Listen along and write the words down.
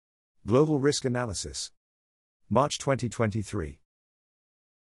Global Risk Analysis. March 2023.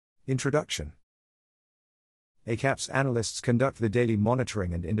 Introduction. ACAP's analysts conduct the daily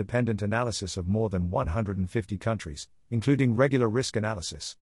monitoring and independent analysis of more than 150 countries, including regular risk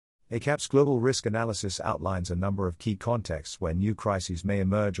analysis. ACAP's global risk analysis outlines a number of key contexts where new crises may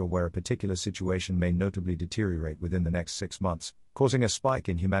emerge or where a particular situation may notably deteriorate within the next 6 months, causing a spike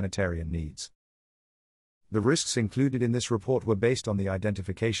in humanitarian needs. The risks included in this report were based on the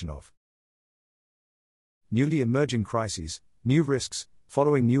identification of newly emerging crises, new risks,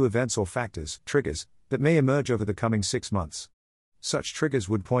 following new events or factors, triggers, that may emerge over the coming 6 months. Such triggers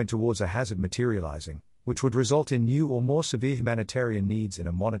would point towards a hazard materializing, which would result in new or more severe humanitarian needs in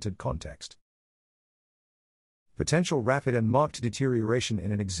a monitored context. Potential rapid and marked deterioration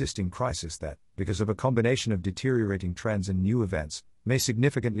in an existing crisis that, because of a combination of deteriorating trends and new events, may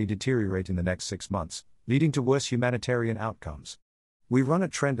significantly deteriorate in the next 6 months, leading to worse humanitarian outcomes. We run a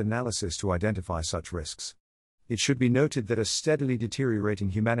trend analysis to identify such risks. It should be noted that a steadily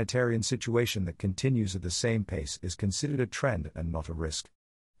deteriorating humanitarian situation that continues at the same pace is considered a trend and not a risk.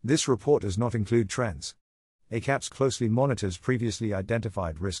 This report does not include trends. ACAPS closely monitors previously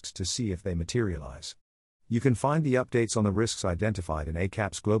identified risks to see if they materialize. You can find the updates on the risks identified in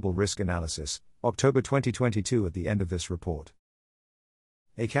ACAPS Global Risk Analysis, October 2022 at the end of this report.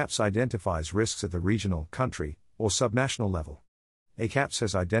 ACAPS identifies risks at the regional, country, or subnational level. ACAPS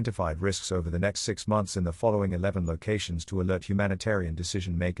has identified risks over the next 6 months in the following 11 locations to alert humanitarian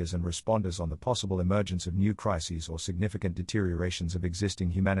decision makers and responders on the possible emergence of new crises or significant deteriorations of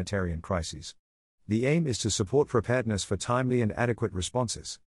existing humanitarian crises. The aim is to support preparedness for timely and adequate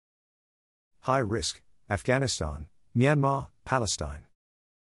responses. High risk: Afghanistan, Myanmar, Palestine.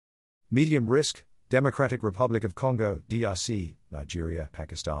 Medium risk: Democratic Republic of Congo, DRC, Nigeria,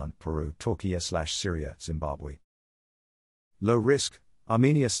 Pakistan, Peru, Turkey/Syria, Zimbabwe. Low risk: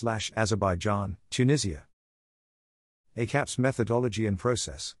 Armenia/Azerbaijan, Tunisia. ACAPS methodology and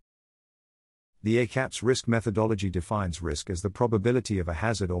process. The ACAPS risk methodology defines risk as the probability of a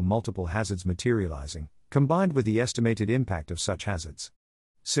hazard or multiple hazards materializing, combined with the estimated impact of such hazards.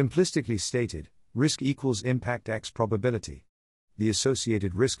 Simplistically stated, risk equals impact x probability. The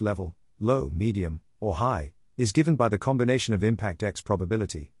associated risk level, low, medium, or high, is given by the combination of impact x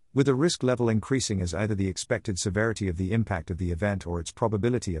probability, with the risk level increasing as either the expected severity of the impact of the event or its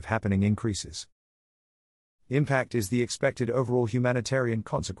probability of happening increases. Impact is the expected overall humanitarian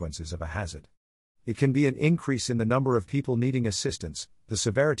consequences of a hazard. It can be an increase in the number of people needing assistance, the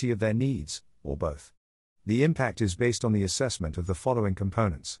severity of their needs, or both. The impact is based on the assessment of the following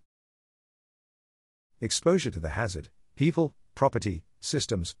components: exposure to the hazard, people, property,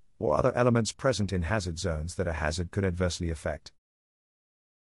 systems, or other elements present in hazard zones that a hazard could adversely affect.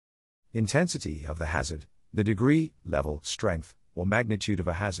 Intensity of the hazard, the degree, level, strength, or magnitude of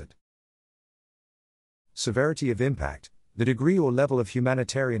a hazard. Severity of impact, the degree or level of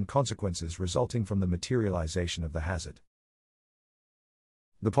humanitarian consequences resulting from the materialization of the hazard.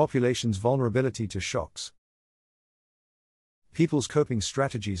 The population's vulnerability to shocks. People's coping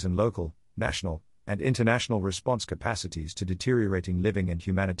strategies and local, national, and international response capacities to deteriorating living and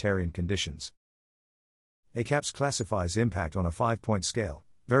humanitarian conditions. ACAPS classifies impact on a 5-point scale: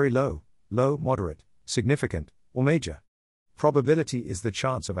 very low, low, moderate, significant, or major. Probability is the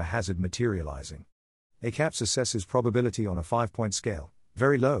chance of a hazard materializing. ACAPS assesses probability on a 5-point scale: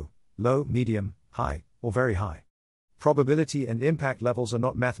 very low, low, medium, high, or very high. Probability and impact levels are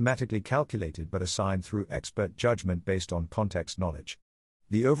not mathematically calculated but assigned through expert judgment based on context knowledge.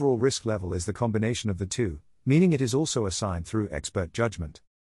 The overall risk level is the combination of the two, meaning it is also assigned through expert judgment.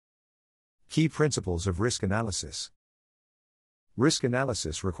 Key principles of risk analysis. Risk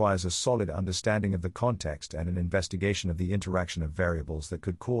analysis requires a solid understanding of the context and an investigation of the interaction of variables that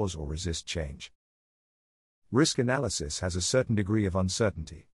could cause or resist change. Risk analysis has a certain degree of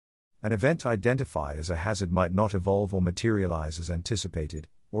uncertainty. An event identified as a hazard might not evolve or materialize as anticipated,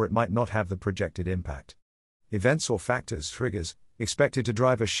 or it might not have the projected impact. Events or factors, triggers, expected to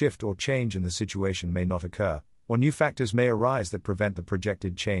drive a shift or change in the situation may not occur, or new factors may arise that prevent the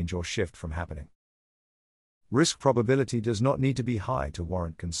projected change or shift from happening. Risk probability does not need to be high to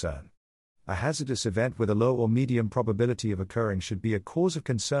warrant concern. A hazardous event with a low or medium probability of occurring should be a cause of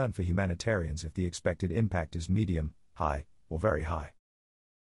concern for humanitarians if the expected impact is medium, high, or very high.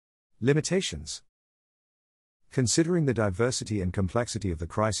 Limitations. Considering the diversity and complexity of the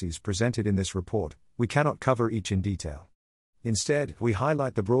crises presented in this report, we cannot cover each in detail. Instead, we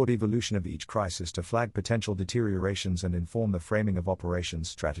highlight the broad evolution of each crisis to flag potential deteriorations and inform the framing of operations,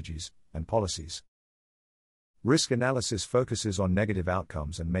 strategies, and policies. Risk analysis focuses on negative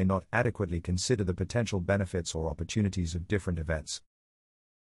outcomes and may not adequately consider the potential benefits or opportunities of different events.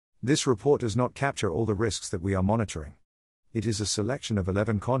 This report does not capture all the risks that we are monitoring. It is a selection of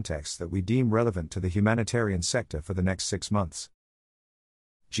 11 contexts that we deem relevant to the humanitarian sector for the next 6 months.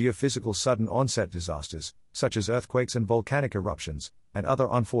 Geophysical sudden onset disasters, such as earthquakes and volcanic eruptions, and other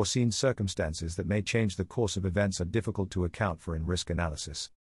unforeseen circumstances that may change the course of events are difficult to account for in risk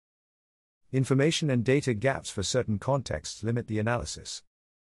analysis. Information and data gaps for certain contexts limit the analysis.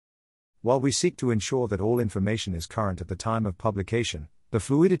 While we seek to ensure that all information is current at the time of publication, the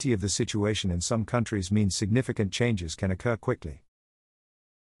fluidity of the situation in some countries means significant changes can occur quickly.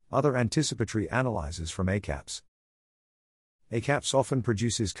 Other anticipatory analyses from ACAPS. ACAPS often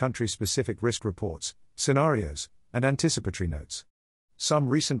produces country-specific risk reports, scenarios, and anticipatory notes. Some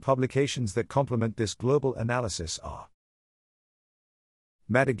recent publications that complement this global analysis are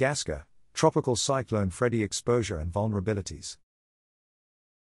Madagascar, Tropical Cyclone Freddy Exposure and Vulnerabilities.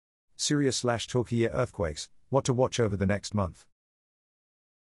 Syria/Turkey earthquakes, what to watch over the next month.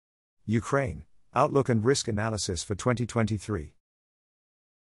 Ukraine, Outlook and Risk Analysis for 2023.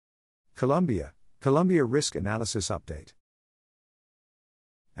 Colombia Risk Analysis Update.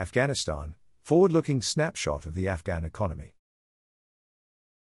 Afghanistan, Forward-Looking Snapshot of the Afghan Economy.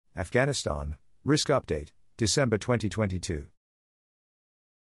 Afghanistan, Risk Update, December 2022.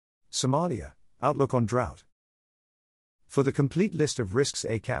 Somalia, Outlook on Drought. For the complete list of risks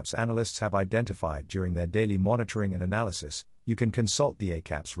ACAPS analysts have identified during their daily monitoring and analysis, you can consult the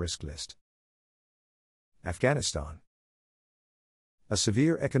ACAPS risk list. Afghanistan. A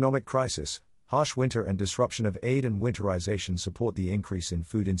severe economic crisis, harsh winter and disruption of aid and winterization support the increase in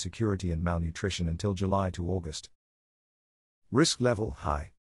food insecurity and malnutrition until July to August. Risk level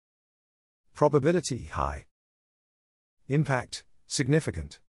high. Probability high. Impact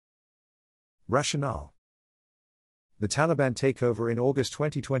significant. Rationale. The Taliban takeover in August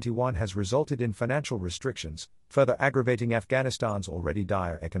 2021 has resulted in financial restrictions, further aggravating Afghanistan's already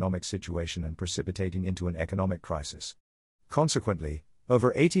dire economic situation and precipitating into an economic crisis. Consequently,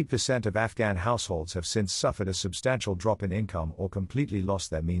 over 80% of Afghan households have since suffered a substantial drop in income or completely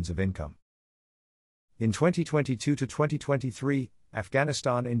lost their means of income. In 2022 to 2023,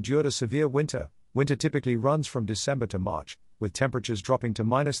 Afghanistan endured a severe winter. Winter typically runs from December to March, with temperatures dropping to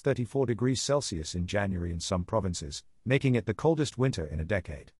 -34 degrees Celsius in January in some provinces, making it the coldest winter in a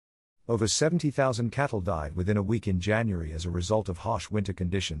decade. Over 70,000 cattle died within a week in January as a result of harsh winter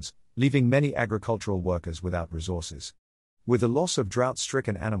conditions, leaving many agricultural workers without resources. With the loss of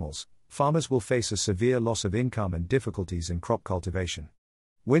drought-stricken animals, farmers will face a severe loss of income and difficulties in crop cultivation.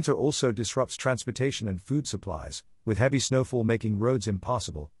 Winter also disrupts transportation and food supplies, with heavy snowfall making roads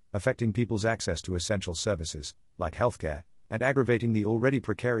impassable, affecting people's access to essential services, like healthcare, and aggravating the already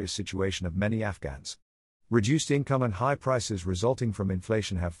precarious situation of many Afghans. Reduced income and high prices resulting from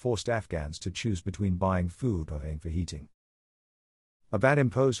inflation have forced Afghans to choose between buying food or paying for heating. A ban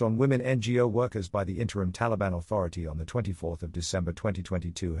imposed on women NGO workers by the interim Taliban Authority on the 24th of December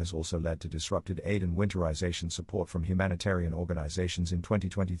 2022 has also led to disrupted aid and winterization support from humanitarian organizations in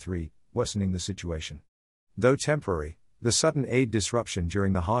 2023, worsening the situation. Though temporary, the sudden aid disruption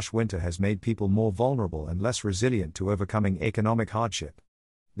during the harsh winter has made people more vulnerable and less resilient to overcoming economic hardship.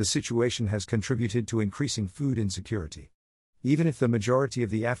 The situation has contributed to increasing food insecurity. Even if the majority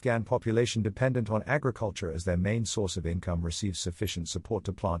of the Afghan population dependent on agriculture as their main source of income receives sufficient support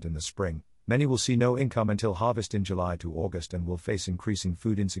to plant in the spring, many will see no income until harvest in July to August and will face increasing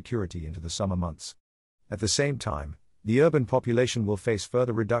food insecurity into the summer months. At the same time, the urban population will face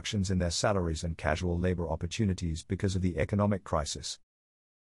further reductions in their salaries and casual labor opportunities because of the economic crisis.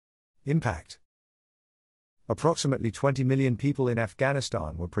 Impact. Approximately 20 million people in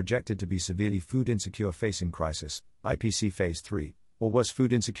Afghanistan were projected to be severely food insecure facing crisis, IPC Phase 3, or worse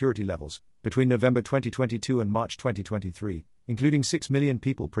food insecurity levels, between November 2022 and March 2023, including 6 million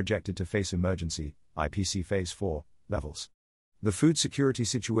people projected to face emergency, IPC Phase 4, levels. The food security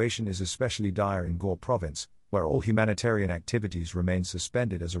situation is especially dire in Gore Province, where all humanitarian activities remain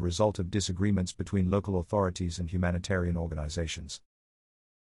suspended as a result of disagreements between local authorities and humanitarian organizations.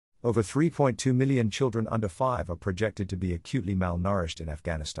 Over 3.2 million children under 5 are projected to be acutely malnourished in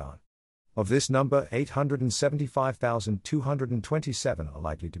Afghanistan. Of this number, 875,227 are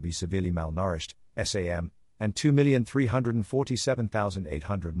likely to be severely malnourished, SAM, and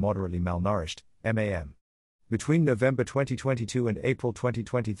 2,347,800 moderately malnourished, MAM. Between November 2022 and April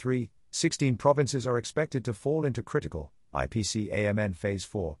 2023, 16 provinces are expected to fall into critical, IPC-AMN Phase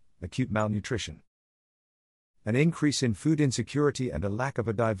 4, acute malnutrition. An increase in food insecurity and a lack of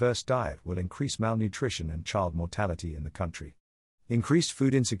a diverse diet will increase malnutrition and child mortality in the country. Increased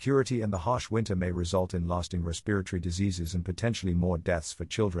food insecurity and the harsh winter may result in lasting respiratory diseases and potentially more deaths for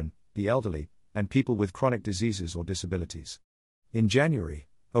children, the elderly, and people with chronic diseases or disabilities. In January,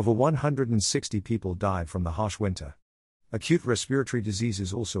 Over 160 people died from the harsh winter. Acute respiratory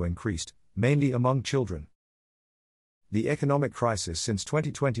diseases also increased, mainly among children. The economic crisis since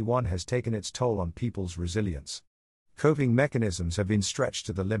 2021 has taken its toll on people's resilience. Coping mechanisms have been stretched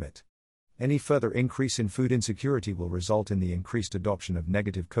to the limit. Any further increase in food insecurity will result in the increased adoption of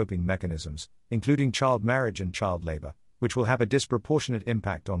negative coping mechanisms, including child marriage and child labor, which will have a disproportionate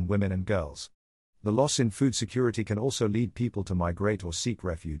impact on women and girls. The loss in food security can also lead people to migrate or seek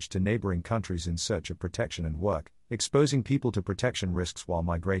refuge to neighboring countries in search of protection and work, exposing people to protection risks while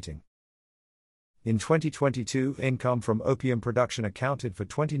migrating. In 2022, income from opium production accounted for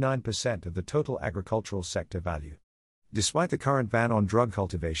 29% of the total agricultural sector value. Despite the current ban on drug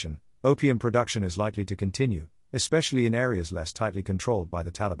cultivation, opium production is likely to continue, especially in areas less tightly controlled by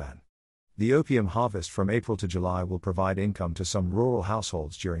the Taliban. The opium harvest from April to July will provide income to some rural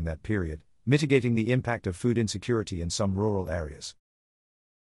households during that period, mitigating the impact of food insecurity in some rural areas.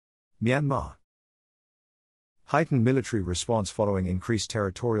 Myanmar. Heightened military response following increased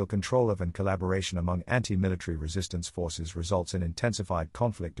territorial control of and collaboration among anti-military resistance forces results in intensified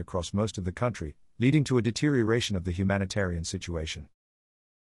conflict across most of the country, leading to a deterioration of the humanitarian situation.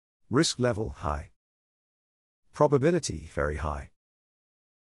 Risk level high. Probability very high.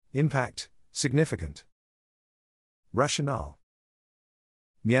 Impact significant. Rationale.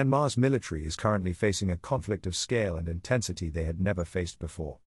 Myanmar's military is currently facing a conflict of scale and intensity they had never faced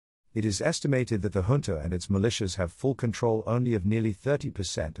before. It is estimated that the junta and its militias have full control only of nearly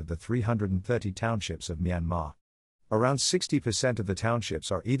 30% of the 330 townships of Myanmar. Around 60% of the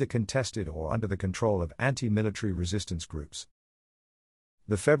townships are either contested or under the control of anti-military resistance groups.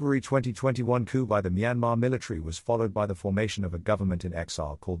 The February 2021 coup by the Myanmar military was followed by the formation of a government in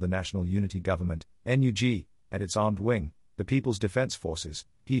exile called the National Unity Government, NUG, and its armed wing, the People's Defense Forces,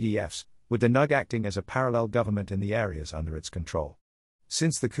 PDFs, with the NUG acting as a parallel government in the areas under its control.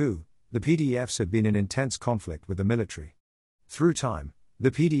 Since the coup, the PDFs have been in intense conflict with the military. Through time,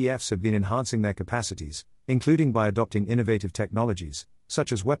 the PDFs have been enhancing their capacities, including by adopting innovative technologies,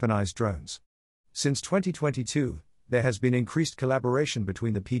 such as weaponized drones. Since 2022, there has been increased collaboration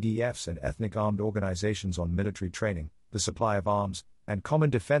between the PDFs and ethnic armed organizations on military training, the supply of arms, and common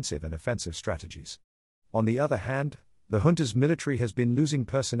defensive and offensive strategies. On the other hand, the junta's military has been losing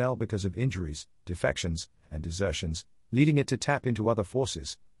personnel because of injuries, defections, and desertions, leading it to tap into other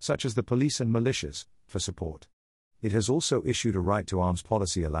forces, such as the police and militias, for support. It has also issued a right-to-arms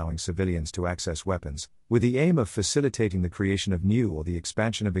policy allowing civilians to access weapons, with the aim of facilitating the creation of new or the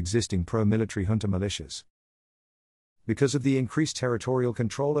expansion of existing pro-military junta militias. Because of the increased territorial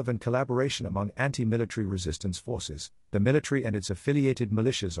control of and collaboration among anti-military resistance forces, the military and its affiliated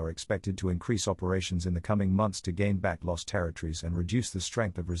militias are expected to increase operations in the coming months to gain back lost territories and reduce the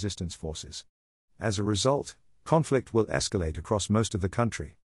strength of resistance forces. As a result, conflict will escalate across most of the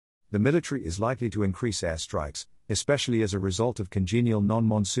country. The military is likely to increase airstrikes, especially as a result of congenial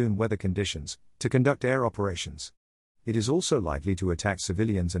non-monsoon weather conditions, to conduct air operations. It is also likely to attack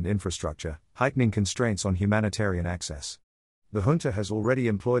civilians and infrastructure, heightening constraints on humanitarian access. The junta has already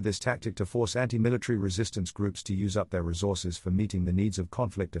employed this tactic to force anti-military resistance groups to use up their resources for meeting the needs of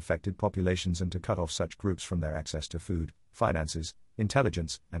conflict-affected populations and to cut off such groups from their access to food, finances,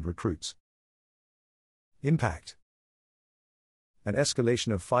 intelligence, and recruits. Impact. An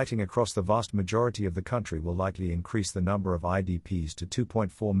escalation of fighting across the vast majority of the country will likely increase the number of IDPs to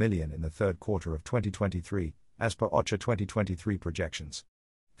 2.4 million in the third quarter of 2023, as per OCHA 2023 projections.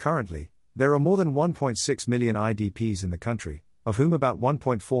 Currently, there are more than 1.6 million IDPs in the country, of whom about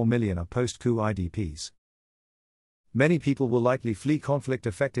 1.4 million are post-coup IDPs. Many people will likely flee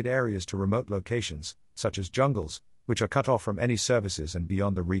conflict-affected areas to remote locations, such as jungles, which are cut off from any services and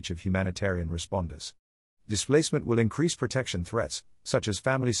beyond the reach of humanitarian responders. Displacement will increase protection threats, such as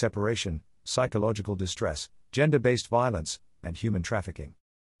family separation, psychological distress, gender-based violence, and human trafficking.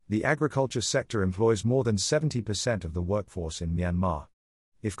 The agriculture sector employs more than 70% of the workforce in Myanmar.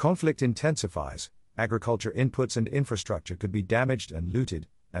 If conflict intensifies, agriculture inputs and infrastructure could be damaged and looted,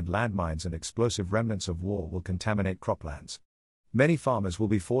 and landmines and explosive remnants of war will contaminate croplands. Many farmers will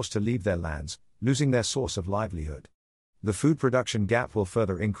be forced to leave their lands, losing their source of livelihood. The food production gap will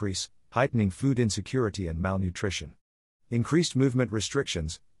further increase, heightening food insecurity and malnutrition. Increased movement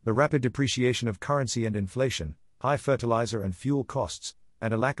restrictions, the rapid depreciation of currency and inflation, high fertilizer and fuel costs,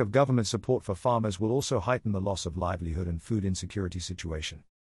 and a lack of government support for farmers will also heighten the loss of livelihood and food insecurity situation.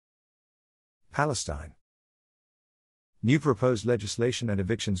 Palestine. New proposed legislation and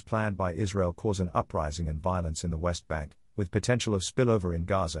evictions planned by Israel cause an uprising and violence in the West Bank, with potential of spillover in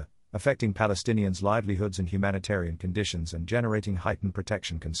Gaza, affecting Palestinians' livelihoods and humanitarian conditions and generating heightened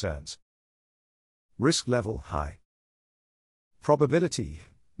protection concerns. Risk level high. Probability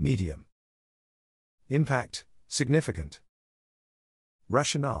medium. Impact, significant.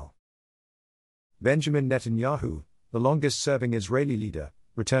 Rationale. Benjamin Netanyahu, the longest-serving Israeli leader,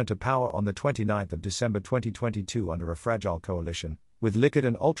 returned to power on the 29th of December 2022 under a fragile coalition, with Likud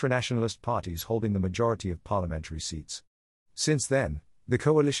and ultranationalist parties holding the majority of parliamentary seats. Since then, the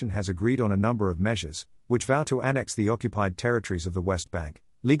coalition has agreed on a number of measures, which vow to annex the occupied territories of the West Bank,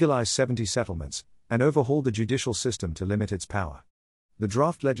 legalize 70 settlements, and overhaul the judicial system to limit its power. The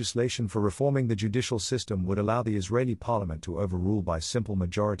draft legislation for reforming the judicial system would allow the Israeli parliament to overrule by simple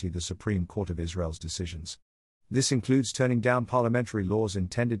majority the Supreme Court of Israel's decisions. This includes turning down parliamentary laws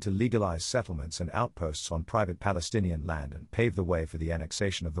intended to legalize settlements and outposts on private Palestinian land and pave the way for the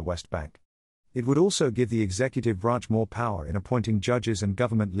annexation of the West Bank. It would also give the executive branch more power in appointing judges and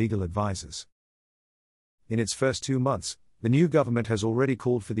government legal advisors. In its first 2 months, the new government has already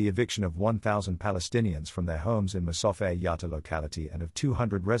called for the eviction of 1,000 Palestinians from their homes in Masofeh Yatta locality and of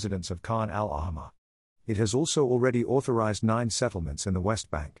 200 residents of Khan al-Ahmar. It has also already authorized 9 settlements in the West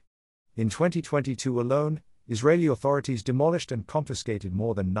Bank. In 2022 alone, Israeli authorities demolished and confiscated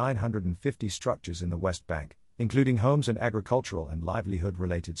more than 950 structures in the West Bank, including homes and agricultural and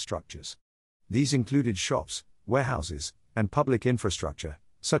livelihood-related structures. These included shops, warehouses, and public infrastructure,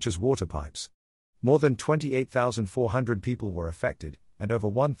 such as water pipes. More than 28,400 people were affected, and over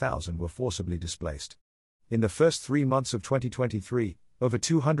 1,000 were forcibly displaced. In the first 3 months of 2023, over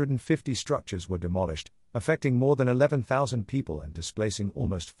 250 structures were demolished, affecting more than 11,000 people and displacing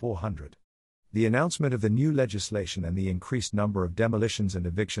almost 400. The announcement of the new legislation and the increased number of demolitions and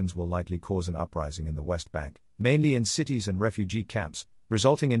evictions will likely cause an uprising in the West Bank, mainly in cities and refugee camps,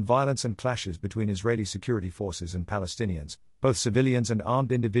 resulting in violence and clashes between Israeli security forces and Palestinians, both civilians and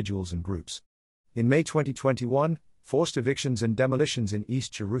armed individuals and groups. In May 2021, forced evictions and demolitions in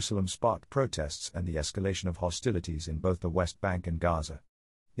East Jerusalem sparked protests and the escalation of hostilities in both the West Bank and Gaza.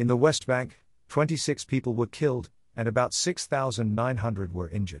 In the West Bank, 26 people were killed, and about 6,900 were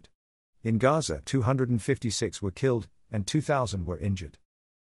injured. In Gaza, 256 were killed, and 2,000 were injured.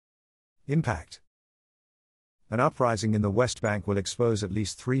 Impact. An uprising in the West Bank will expose at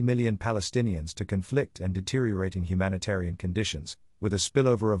least 3 million Palestinians to conflict and deteriorating humanitarian conditions, with a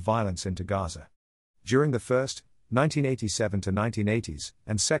spillover of violence into Gaza. During the first, 1987 to 1980s,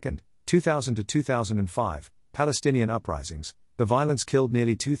 and second, 2000 to 2005, Palestinian uprisings, the violence killed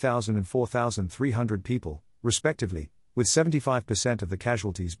nearly 2,000 and 4,300 people, respectively, with 75% of the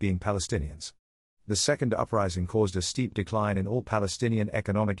casualties being Palestinians. The second uprising caused a steep decline in all Palestinian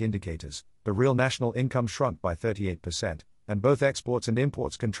economic indicators. The real national income shrunk by 38%, and both exports and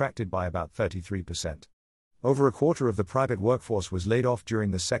imports contracted by about 33%. Over a quarter of the private workforce was laid off during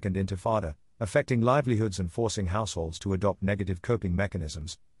the Second Intifada, affecting livelihoods and forcing households to adopt negative coping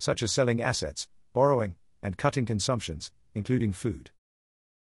mechanisms, such as selling assets, borrowing, and cutting consumptions, including food.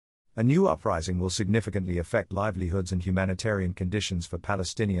 A new uprising will significantly affect livelihoods and humanitarian conditions for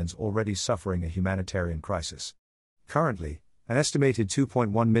Palestinians already suffering a humanitarian crisis. Currently, an estimated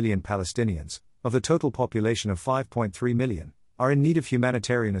 2.1 million Palestinians, of the total population of 5.3 million, are in need of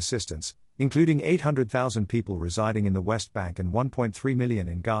humanitarian assistance, including 800,000 people residing in the West Bank and 1.3 million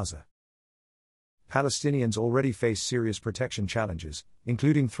in Gaza. Palestinians already face serious protection challenges,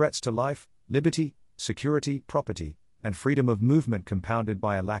 including threats to life, liberty, security, property, and freedom of movement compounded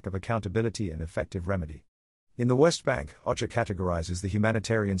by a lack of accountability and effective remedy. In the West Bank, OCHA categorizes the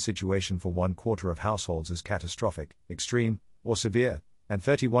humanitarian situation for 1/4 of households as catastrophic, extreme, or severe, and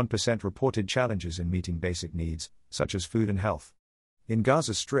 31% reported challenges in meeting basic needs, such as food and health. In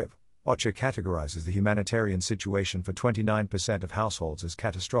Gaza Strip, OCHA categorizes the humanitarian situation for 29% of households as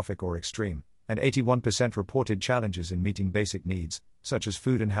catastrophic or extreme, and 81% reported challenges in meeting basic needs, such as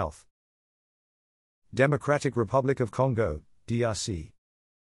food and health. Democratic Republic of Congo, DRC.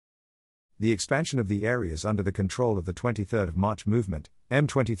 The expansion of the areas under the control of the 23rd of March movement,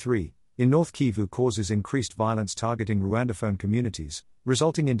 M23, in North Kivu causes increased violence targeting Rwandophone communities,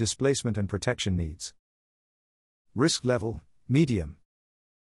 resulting in displacement and protection needs. Risk level, medium.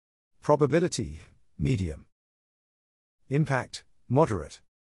 Probability, medium. Impact, moderate.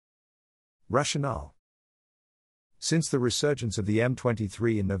 Rationale. Since the resurgence of the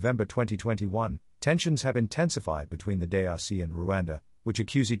M23 in November 2021, tensions have intensified between the DRC and Rwanda, which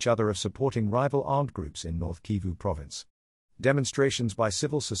accuse each other of supporting rival armed groups in North Kivu province. Demonstrations by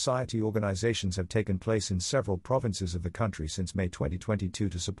civil society organizations have taken place in several provinces of the country since May 2022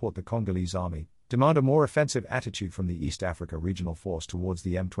 to support the Congolese army, demand a more offensive attitude from the East Africa Regional Force towards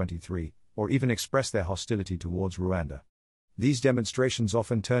the M23, or even express their hostility towards Rwanda. These demonstrations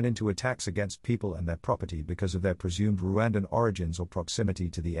often turn into attacks against people and their property because of their presumed Rwandan origins or proximity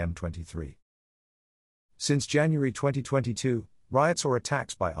to the M23. Since January 2022, riots or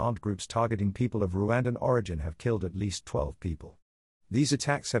attacks by armed groups targeting people of Rwandan origin have killed at least 12 people. These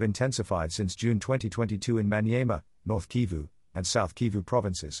attacks have intensified since June 2022 in Maniema, North Kivu, and South Kivu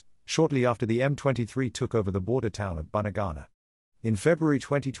provinces, shortly after the M23 took over the border town of Bunagana. In February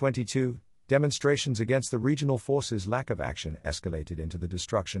 2022, demonstrations against the regional forces' lack of action escalated into the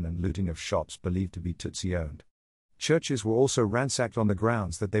destruction and looting of shops believed to be Tutsi-owned. Churches were also ransacked on the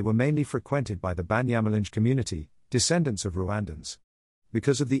grounds that they were mainly frequented by the Banyamulenge community, descendants of Rwandans.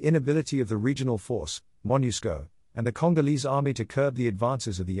 Because of the inability of the regional force, MONUSCO, and the Congolese army to curb the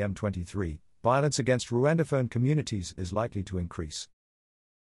advances of the M23, violence against Rwandophone communities is likely to increase.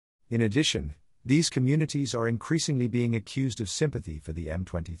 In addition, these communities are increasingly being accused of sympathy for the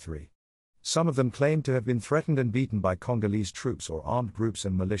M23. Some of them claim to have been threatened and beaten by Congolese troops or armed groups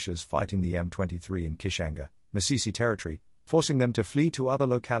and militias fighting the M23 in Kishanga, Masisi territory, forcing them to flee to other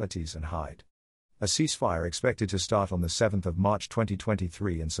localities and hide. A ceasefire expected to start on the 7th of March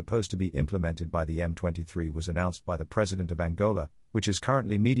 2023 and supposed to be implemented by the M23 was announced by the President of Angola, which is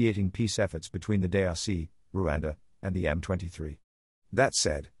currently mediating peace efforts between the DRC, Rwanda, and the M23. That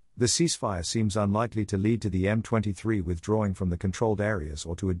said, the ceasefire seems unlikely to lead to the M23 withdrawing from the controlled areas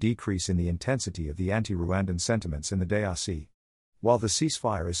or to a decrease in the intensity of the anti-Rwandan sentiments in the DRC. While the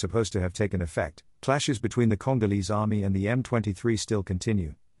ceasefire is supposed to have taken effect, clashes between the Congolese army and the M23 still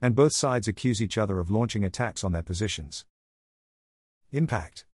continue, and both sides accuse each other of launching attacks on their positions.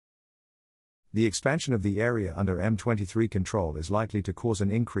 Impact. The expansion of the area under M23 control is likely to cause an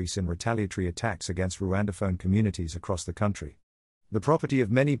increase in retaliatory attacks against Rwandophone communities across the country. The property of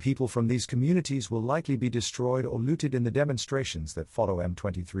many people from these communities will likely be destroyed or looted in the demonstrations that follow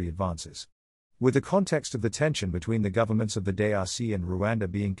M23 advances. With the context of the tension between the governments of the DRC and Rwanda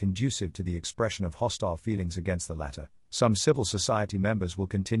being conducive to the expression of hostile feelings against the latter, some civil society members will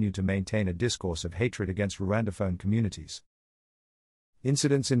continue to maintain a discourse of hatred against Rwandophone communities.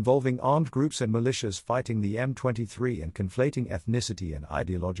 Incidents involving armed groups and militias fighting the M23 and conflating ethnicity and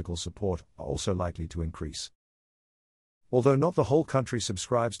ideological support are also likely to increase. Although not the whole country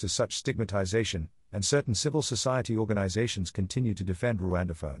subscribes to such stigmatization, and certain civil society organizations continue to defend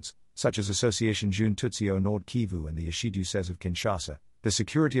Rwandophones, such as Association Jeune Tutsi au Nord Kivu and the Ishidiocese of Kinshasa, the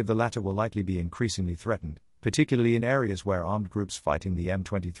security of the latter will likely be increasingly threatened, particularly in areas where armed groups fighting the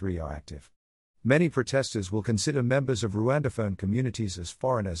M23 are active. Many protesters will consider members of Rwandophone communities as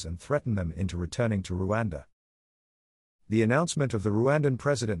foreigners and threaten them into returning to Rwanda. The announcement of the Rwandan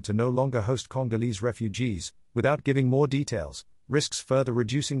president to no longer host Congolese refugees, without giving more details, risks further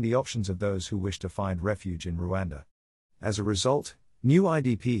reducing the options of those who wish to find refuge in Rwanda. As a result, new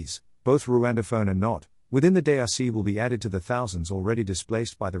IDPs, both Rwandophone and not, within the DRC will be added to the thousands already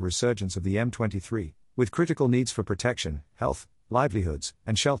displaced by the resurgence of the M23, with critical needs for protection, health, livelihoods,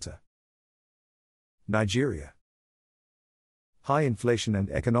 and shelter. Nigeria. High inflation and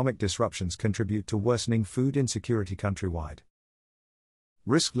economic disruptions contribute to worsening food insecurity countrywide.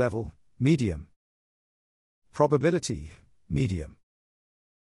 Risk level, medium. Probability, medium.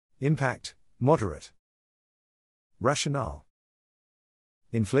 Impact, moderate. Rationale.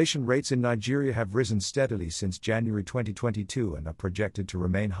 Inflation rates in Nigeria have risen steadily since January 2022 and are projected to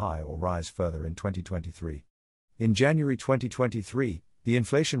remain high or rise further in 2023. In January 2023, the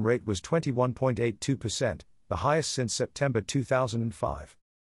inflation rate was 21.82%, the highest since September 2005.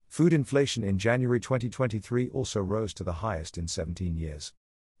 Food inflation in January 2023 also rose to the highest in 17 years.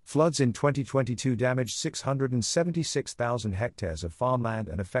 Floods in 2022 damaged 676,000 hectares of farmland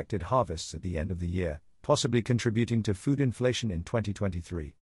and affected harvests at the end of the year, possibly contributing to food inflation in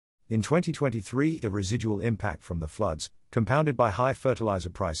 2023. In 2023, the residual impact from the floods, compounded by high fertilizer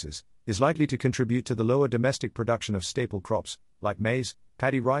prices, is likely to contribute to the lower domestic production of staple crops, like maize,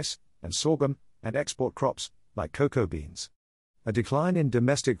 paddy rice, and sorghum, and export crops, like cocoa beans. A decline in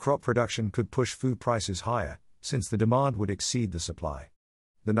domestic crop production could push food prices higher, since the demand would exceed the supply.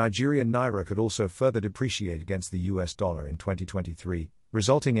 The Nigerian naira could also further depreciate against the US dollar in 2023,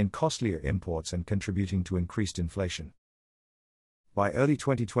 resulting in costlier imports and contributing to increased inflation. By early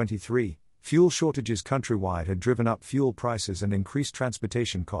 2023, fuel shortages countrywide had driven up fuel prices and increased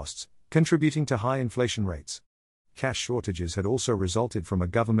transportation costs, contributing to high inflation rates. Cash shortages had also resulted from a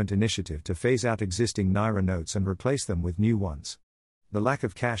government initiative to phase out existing naira notes and replace them with new ones. The lack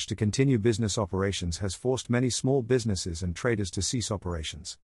of cash to continue business operations has forced many small businesses and traders to cease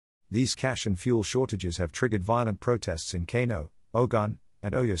operations. These cash and fuel shortages have triggered violent protests in Kano, Ogun,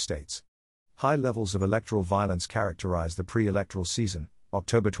 and Oyo states. High levels of electoral violence characterized the pre-electoral season,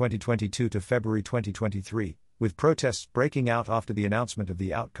 October 2022 to February 2023, with protests breaking out after the announcement of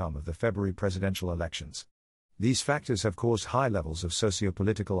the outcome of the February presidential elections. These factors have caused high levels of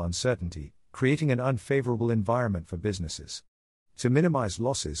socio-political uncertainty, creating an unfavorable environment for businesses. To minimize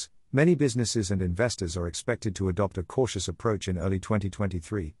losses, many businesses and investors are expected to adopt a cautious approach in early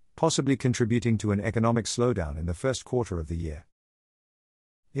 2023, possibly contributing to an economic slowdown in the first quarter of the year.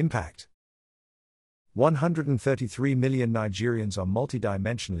 Impact: 133 million Nigerians are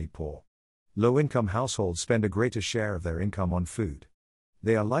multidimensionally poor. Low-income households spend a greater share of their income on food.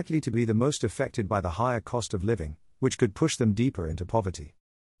 They are likely to be the most affected by the higher cost of living, which could push them deeper into poverty.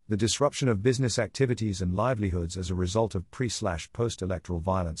 The disruption of business activities and livelihoods as a result of pre/post-electoral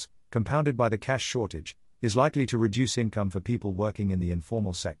violence, compounded by the cash shortage, is likely to reduce income for people working in the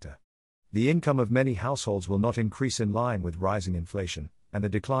informal sector. The income of many households will not increase in line with rising inflation, and the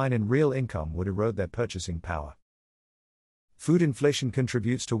decline in real income would erode their purchasing power. Food inflation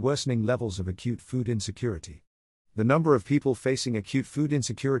contributes to worsening levels of acute food insecurity. The number of people facing acute food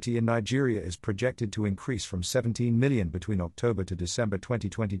insecurity in Nigeria is projected to increase from 17 million between October to December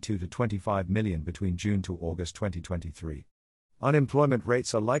 2022 to 25 million between June to August 2023. Unemployment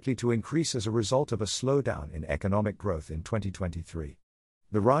rates are likely to increase as a result of a slowdown in economic growth in 2023.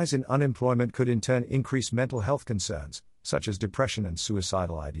 The rise in unemployment could in turn increase mental health concerns, such as depression and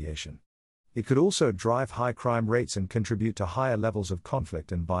suicidal ideation. It could also drive high crime rates and contribute to higher levels of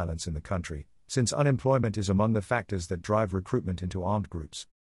conflict and violence in the country, since unemployment is among the factors that drive recruitment into armed groups.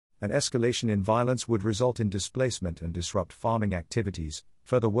 An escalation in violence would result in displacement and disrupt farming activities,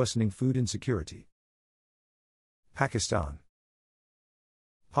 further worsening food insecurity. Pakistan's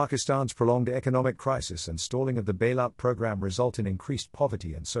prolonged economic crisis and stalling of the bailout program result in increased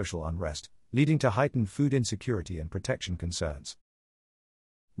poverty and social unrest, leading to heightened food insecurity and protection concerns.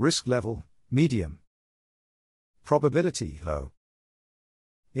 Risk level: medium. Probability: low.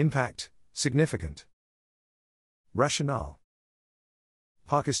 Impact: significant. Rationale: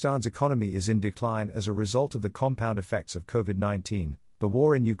 Pakistan's economy is in decline as a result of the compound effects of COVID-19, the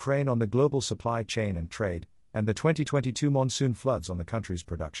war in Ukraine on the global supply chain and trade, and the 2022 monsoon floods on the country's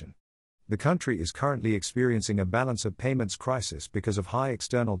production. The country is currently experiencing a balance of payments crisis because of high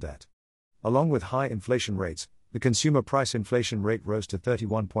external debt. Along with high inflation rates, the consumer price inflation rate rose to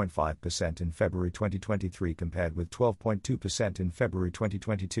 31.5% in February 2023 compared with 12.2% in February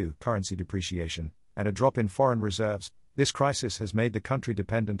 2022. Currency depreciation, and a drop in foreign reserves. This crisis has made the country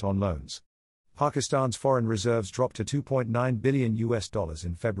dependent on loans. Pakistan's foreign reserves dropped to $2.9 billion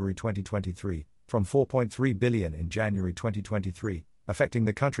in February 2023, from $4.3 billion in January 2023, affecting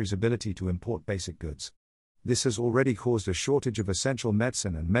the country's ability to import basic goods. This has already caused a shortage of essential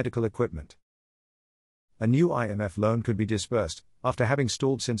medicine and medical equipment. A new IMF loan could be disbursed, after having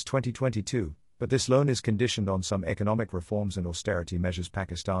stalled since 2022, but this loan is conditioned on some economic reforms and austerity measures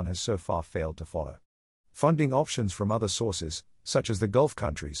Pakistan has so far failed to follow. Funding options from other sources, such as the Gulf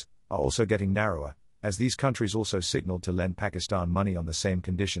countries, are also getting narrower, as these countries also signaled to lend Pakistan money on the same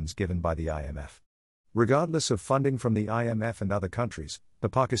conditions given by the IMF. Regardless of funding from the IMF and other countries, the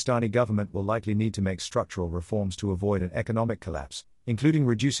Pakistani government will likely need to make structural reforms to avoid an economic collapse, including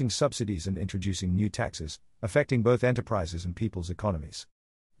reducing subsidies and introducing new taxes, affecting both enterprises and people's economies.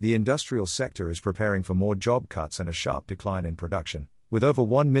 The industrial sector is preparing for more job cuts and a sharp decline in production, with over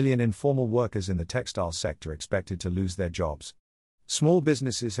 1 million informal workers in the textile sector expected to lose their jobs. Small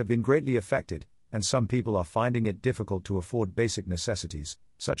businesses have been greatly affected, and some people are finding it difficult to afford basic necessities,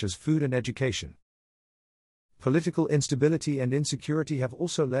 such as food and education. Political instability and insecurity have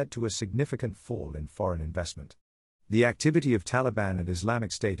also led to a significant fall in foreign investment. The activity of Taliban and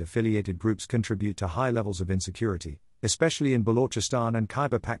Islamic State-affiliated groups contribute to high levels of insecurity, especially in Balochistan and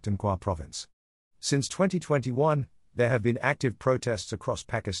Khyber Pakhtunkhwa province. Since 2021, there have been active protests across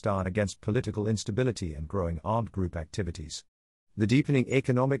Pakistan against political instability and growing armed group activities. The deepening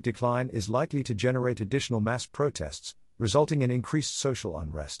economic decline is likely to generate additional mass protests, resulting in increased social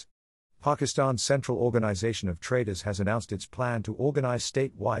unrest. Pakistan's Central Organization of Traders has announced its plan to organize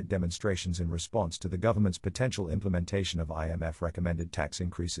statewide demonstrations in response to the government's potential implementation of IMF-recommended tax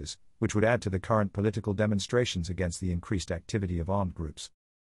increases, which would add to the current political demonstrations against the increased activity of armed groups.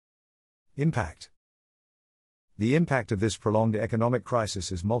 Impact: The impact of this prolonged economic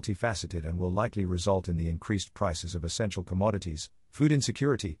crisis is multifaceted and will likely result in the increased prices of essential commodities, food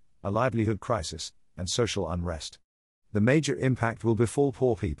insecurity, a livelihood crisis, and social unrest. The major impact will befall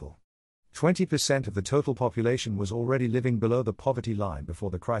poor people. 20% of the total population was already living below the poverty line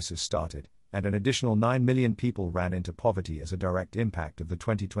before the crisis started, and an additional 9 million people ran into poverty as a direct impact of the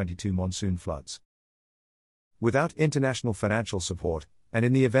 2022 monsoon floods. Without international financial support, and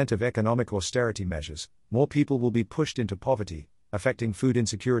in the event of economic austerity measures, more people will be pushed into poverty, affecting food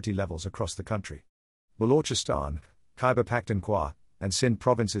insecurity levels across the country. Balochistan, Khyber Pakhtunkhwa, and Sindh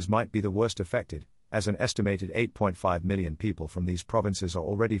provinces might be the worst affected, as an estimated 8.5 million people from these provinces are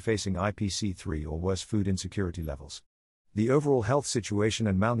already facing IPC 3 or worse food insecurity levels. The overall health situation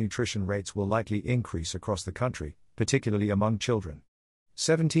and malnutrition rates will likely increase across the country, particularly among children.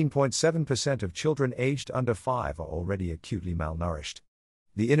 17.7% of children aged under 5 are already acutely malnourished.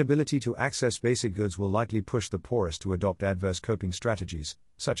 The inability to access basic goods will likely push the poorest to adopt adverse coping strategies,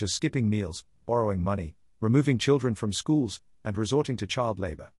 such as skipping meals, borrowing money, removing children from schools, and resorting to child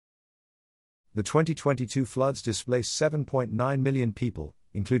labor. The 2022 floods displaced 7.9 million people,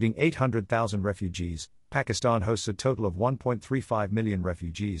 including 800,000 refugees. Pakistan hosts a total of 1.35 million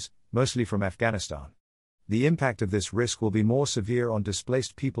refugees, mostly from Afghanistan. The impact of this risk will be more severe on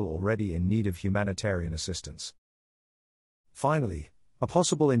displaced people already in need of humanitarian assistance. Finally, a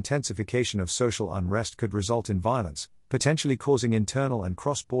possible intensification of social unrest could result in violence, potentially causing internal and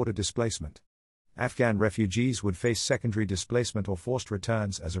cross-border displacement. Afghan refugees would face secondary displacement or forced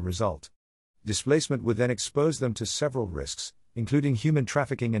returns as a result. Displacement would then expose them to several risks, including human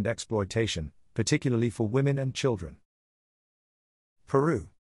trafficking and exploitation, particularly for women and children. Peru.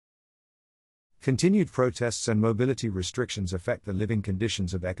 Continued protests and mobility restrictions affect the living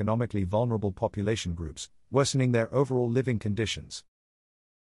conditions of economically vulnerable population groups, worsening their overall living conditions.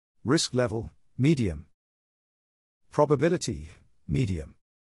 Risk level, medium. Probability, medium.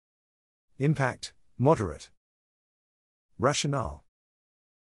 Impact, moderate. Rationale.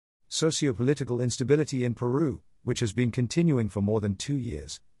 Sociopolitical instability in Peru, which has been continuing for more than 2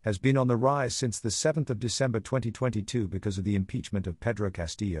 years, has been on the rise since the 7th of December 2022 because of the impeachment of Pedro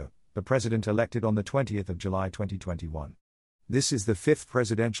Castillo, the president elected on the 20th of July 2021. This is the 5th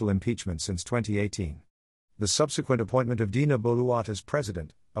presidential impeachment since 2018. The subsequent appointment of Dina Boluarte as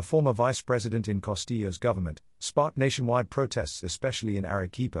president, a former vice president in Castillo's government, sparked nationwide protests, especially in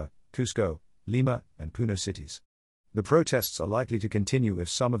Arequipa, Cusco, Lima, and Puno cities. The protests are likely to continue if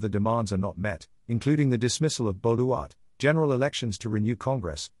some of the demands are not met, including the dismissal of Boluarte, general elections to renew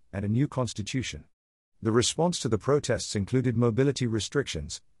Congress, and a new constitution. The response to the protests included mobility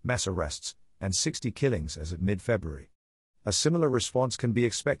restrictions, mass arrests, and 60 killings as of mid-February. A similar response can be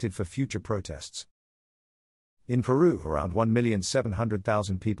expected for future protests. In Peru, around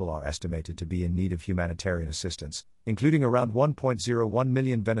 1,700,000 people are estimated to be in need of humanitarian assistance, including around 1.01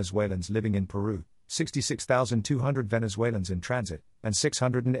 million Venezuelans living in Peru, 66,200 Venezuelans in transit, and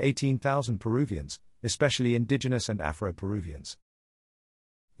 618,000 Peruvians, especially indigenous and Afro-Peruvians.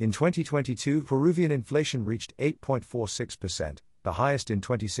 In 2022, Peruvian inflation reached 8.46%, the highest in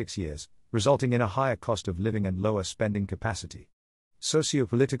 26 years, resulting in a higher cost of living and lower spending capacity.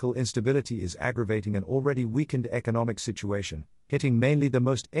 Sociopolitical instability is aggravating an already weakened economic situation, hitting mainly the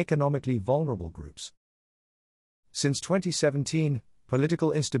most economically vulnerable groups. Since 2017,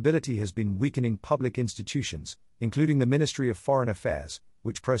 political instability has been weakening public institutions, including the Ministry of Foreign Affairs,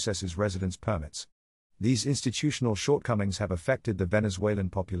 which processes residence permits. These institutional shortcomings have affected the Venezuelan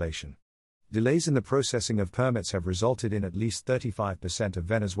population. Delays in the processing of permits have resulted in at least 35% of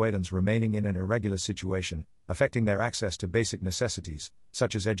Venezuelans remaining in an irregular situation, affecting their access to basic necessities,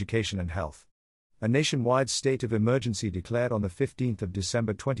 such as education and health. A nationwide state of emergency declared on the 15th of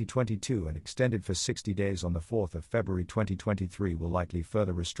December 2022 and extended for 60 days on the 4th of February 2023 will likely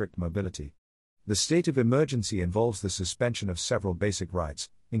further restrict mobility. The state of emergency involves the suspension of several basic rights,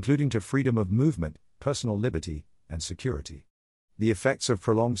 including to freedom of movement, personal liberty, and security. The effects of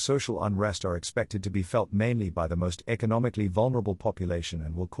prolonged social unrest are expected to be felt mainly by the most economically vulnerable population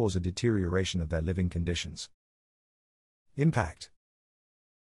and will cause a deterioration of their living conditions. Impact.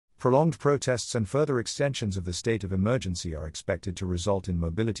 Prolonged protests and further extensions of the state of emergency are expected to result in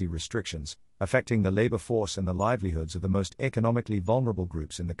mobility restrictions, affecting the labor force and the livelihoods of the most economically vulnerable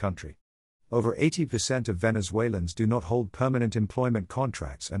groups in the country. Over 80% of Venezuelans do not hold permanent employment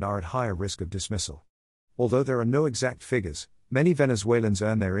contracts and are at higher risk of dismissal. Although there are no exact figures, many Venezuelans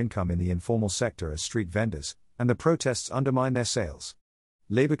earn their income in the informal sector as street vendors, and the protests undermine their sales.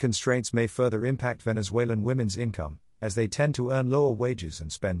 Labor constraints may further impact Venezuelan women's income, as they tend to earn lower wages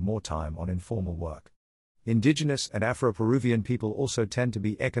and spend more time on informal work. Indigenous and Afro-Peruvian people also tend to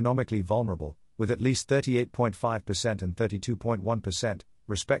be economically vulnerable, with at least 38.5% and 32.1%,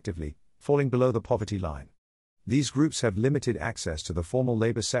 respectively, falling below the poverty line. These groups have limited access to the formal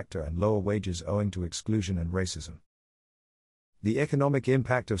labor sector and lower wages owing to exclusion and racism. The economic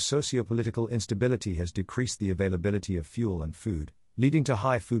impact of sociopolitical instability has decreased the availability of fuel and food, leading to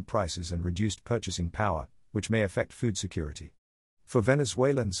high food prices and reduced purchasing power, which may affect food security. For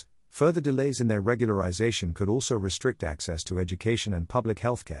Venezuelans, further delays in their regularization could also restrict access to education and public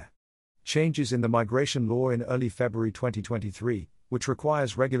health care. Changes in the migration law in early February 2023, which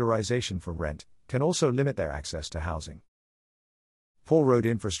requires regularization for rent, can also limit their access to housing. Poor road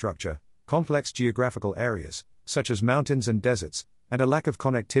infrastructure, complex geographical areas, such as mountains and deserts, and a lack of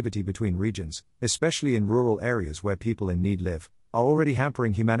connectivity between regions, especially in rural areas where people in need live, are already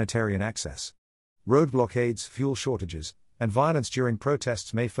hampering humanitarian access. Road blockades, fuel shortages, and violence during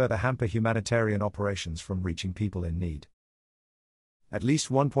protests may further hamper humanitarian operations from reaching people in need. At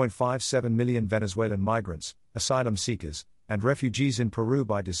least 1.57 million Venezuelan migrants, asylum seekers, and refugees in Peru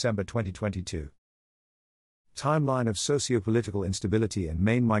by December 2022. Timeline of socio-political instability and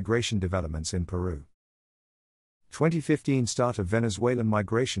main migration developments in Peru. 2015 start of Venezuelan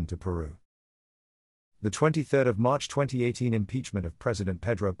migration to Peru. The 23rd of March 2018 impeachment of President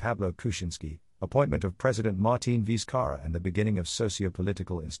Pedro Pablo Kuczynski, appointment of President Martín Vizcarra and the beginning of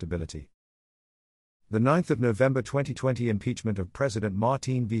socio-political instability. The 9th of November 2020 impeachment of President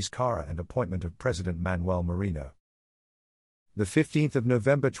Martín Vizcarra and appointment of President Manuel Merino. The 15th of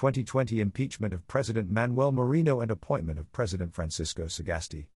November 2020 impeachment of President Manuel Merino and appointment of President Francisco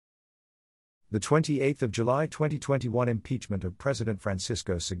Sagasti. The 28th of July 2021 impeachment of President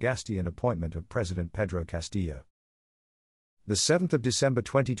Francisco Sagasti and appointment of President Pedro Castillo. The 7th of December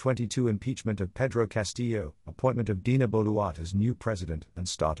 2022 impeachment of Pedro Castillo, appointment of Dina Boluarte as new president and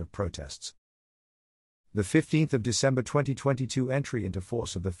start of protests. The 15th of December 2022 entry into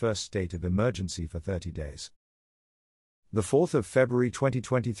force of the first state of emergency for 30 days. The 4th of February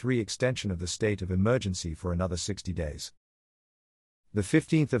 2023 extension of the state of emergency for another 60 days. The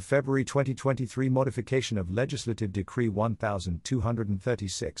 15th of February 2023 modification of Legislative Decree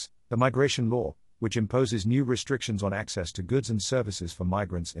 1236, the migration law, which imposes new restrictions on access to goods and services for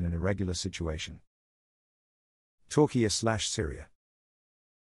migrants in an irregular situation. Turkey/Syria.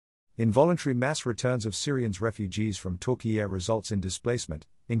 Involuntary mass returns of Syrians refugees from Turkey results in displacement,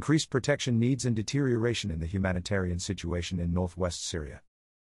 increased protection needs and deterioration in the humanitarian situation in northwest Syria.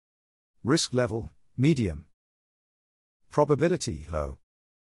 Risk level, medium. Probability, low.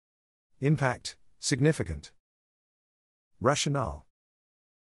 Impact, significant. Rationale.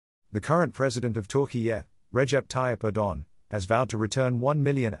 The current president of Turkey, Recep Tayyip Erdoğan, has vowed to return 1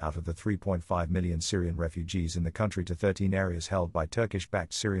 million out of the 3.5 million Syrian refugees in the country to 13 areas held by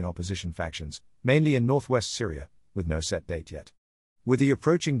Turkish-backed Syrian opposition factions, mainly in northwest Syria, with no set date yet. With the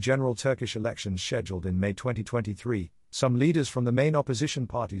approaching general Turkish elections scheduled in May 2023, some leaders from the main opposition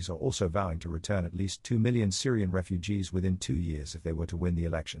parties are also vowing to return at least 2 million Syrian refugees within 2 years if they were to win the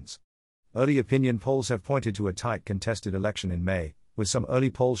elections. Early opinion polls have pointed to a tight contested election in May, with some early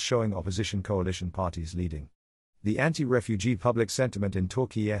polls showing opposition coalition parties leading. The anti-refugee public sentiment in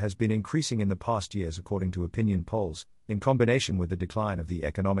Turkey has been increasing in the past years according to opinion polls, in combination with the decline of the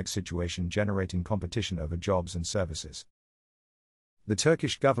economic situation generating competition over jobs and services. The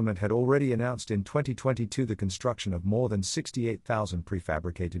Turkish government had already announced in 2022 the construction of more than 68,000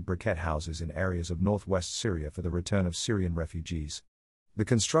 prefabricated briquette houses in areas of northwest Syria for the return of Syrian refugees. The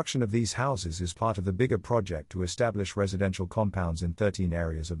construction of these houses is part of the bigger project to establish residential compounds in 13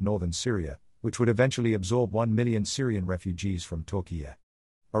 areas of northern Syria, which would eventually absorb 1 million Syrian refugees from Turkey.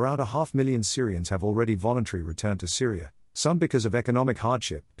 Around 500,000 Syrians have already voluntarily returned to Syria, some because of economic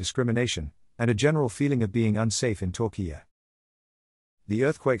hardship, discrimination, and a general feeling of being unsafe in Turkey. The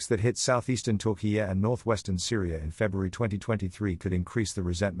earthquakes that hit southeastern Turkey and northwestern Syria in February 2023 could increase the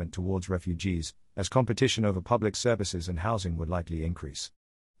resentment towards refugees, as competition over public services and housing would likely increase.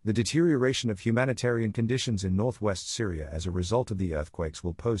 The deterioration of humanitarian conditions in northwest Syria as a result of the earthquakes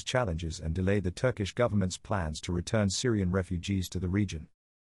will pose challenges and delay the Turkish government's plans to return Syrian refugees to the region.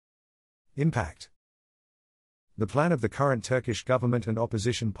 Impact. The plan of the current Turkish government and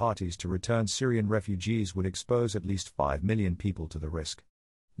opposition parties to return Syrian refugees would expose at least 5 million people to the risk.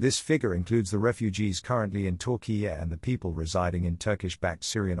 This figure includes the refugees currently in Turkey and the people residing in Turkish-backed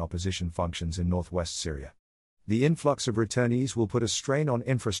Syrian opposition functions in northwest Syria. The influx of returnees will put a strain on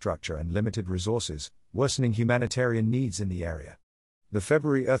infrastructure and limited resources, worsening humanitarian needs in the area. The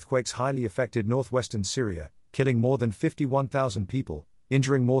February earthquakes highly affected northwestern Syria, killing more than 51,000 people,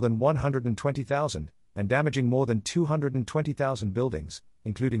 injuring more than 120,000, and damaging more than 220,000 buildings,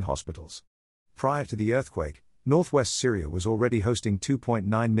 including hospitals. Prior to the earthquake, northwest Syria was already hosting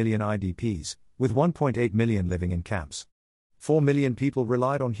 2.9 million IDPs, with 1.8 million living in camps. 4 million people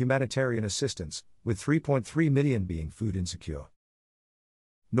relied on humanitarian assistance, with 3.3 million being food insecure.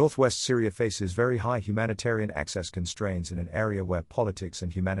 Northwest Syria faces very high humanitarian access constraints in an area where politics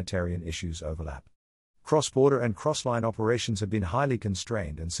and humanitarian issues overlap. Cross-border and cross-line operations have been highly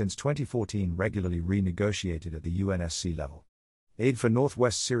constrained and since 2014 regularly renegotiated at the UNSC level. Aid for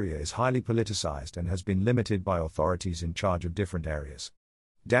Northwest Syria is highly politicized and has been limited by authorities in charge of different areas.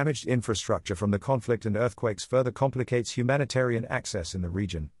 Damaged infrastructure from the conflict and earthquakes further complicates humanitarian access in the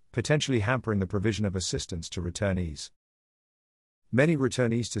region, potentially hampering the provision of assistance to returnees. Many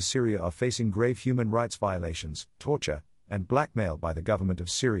returnees to Syria are facing grave human rights violations, torture, and blackmail by the government of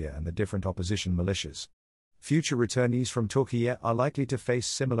Syria and the different opposition militias. Future returnees from Turkey are likely to face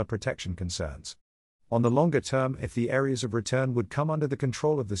similar protection concerns. On the longer term, if the areas of return would come under the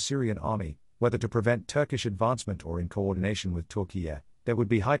control of the Syrian army, whether to prevent Turkish advancement or in coordination with Turkey, there would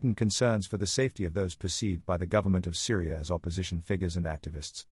be heightened concerns for the safety of those perceived by the government of Syria as opposition figures and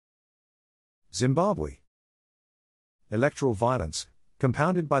activists. Zimbabwe. Electoral violence,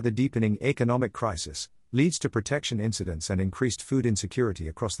 compounded by the deepening economic crisis, leads to protection incidents and increased food insecurity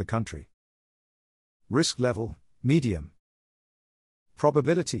across the country. Risk level, medium.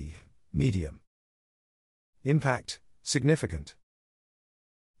 Probability, medium. Impact, significant.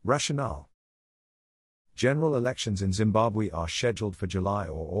 Rationale. General elections in Zimbabwe are scheduled for July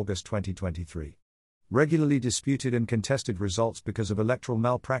or August 2023. Regularly disputed and contested results because of electoral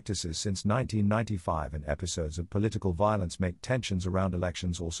malpractices since 1995 and episodes of political violence make tensions around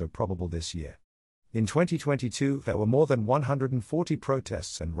elections also probable this year. In 2022, there were more than 140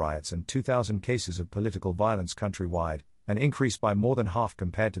 protests and riots and 2,000 cases of political violence countrywide, an increase by more than half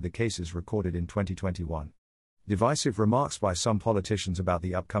compared to the cases recorded in 2021. Divisive remarks by some politicians about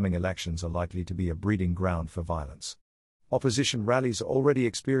the upcoming elections are likely to be a breeding ground for violence. Opposition rallies are already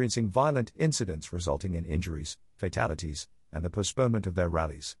experiencing violent incidents resulting in injuries, fatalities, and the postponement of their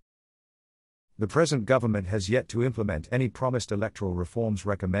rallies. The present government has yet to implement any promised electoral reforms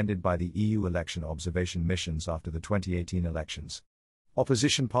recommended by the EU election observation missions after the 2018 elections.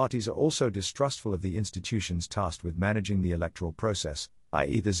 Opposition parties are also distrustful of the institutions tasked with managing the electoral process,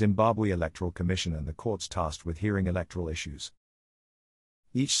 i.e. the Zimbabwe Electoral Commission and the courts tasked with hearing electoral issues.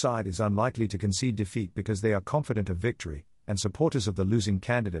 Each side is unlikely to concede defeat because they are confident of victory, and supporters of the losing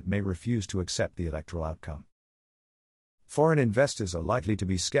candidate may refuse to accept the electoral outcome. Foreign investors are likely to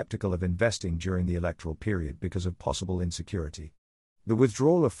be skeptical of investing during the electoral period because of possible insecurity. The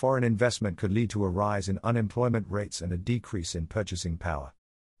withdrawal of foreign investment could lead to a rise in unemployment rates and a decrease in purchasing power.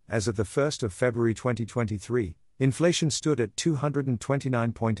 As of the 1st of February 2023, inflation stood at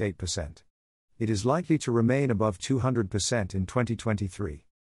 229.8%. It is likely to remain above 200% in 2023.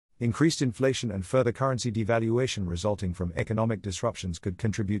 Increased inflation and further currency devaluation resulting from economic disruptions could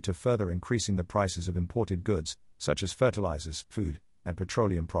contribute to further increasing the prices of imported goods, such as fertilizers, food, and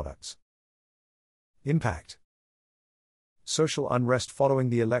petroleum products. Impact. Social unrest following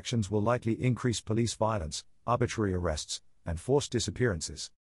the elections will likely increase police violence, arbitrary arrests, and forced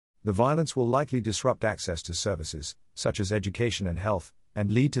disappearances. The violence will likely disrupt access to services, such as education and health,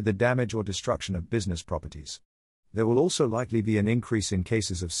 and lead to the damage or destruction of business properties. There will also likely be an increase in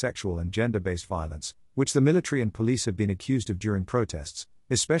cases of sexual and gender-based violence, which the military and police have been accused of during protests,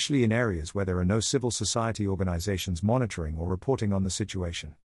 especially in areas where there are no civil society organizations monitoring or reporting on the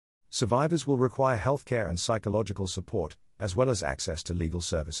situation. Survivors will require healthcare and psychological support, as well as access to legal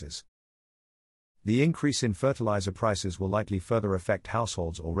services. The increase in fertilizer prices will likely further affect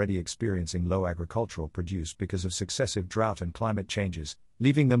households already experiencing low agricultural produce because of successive drought and climate changes,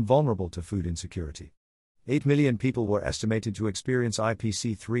 leaving them vulnerable to food insecurity. 8 million people were estimated to experience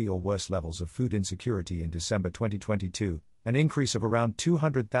IPC3 or worse levels of food insecurity in December 2022, an increase of around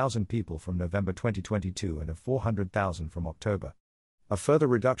 200,000 people from November 2022 and of 400,000 from October. A further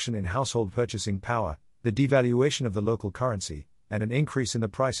reduction in household purchasing power, the devaluation of the local currency, and an increase in the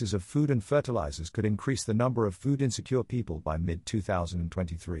prices of food and fertilizers could increase the number of food-insecure people by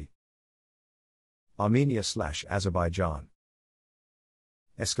mid-2023. Armenia/Azerbaijan.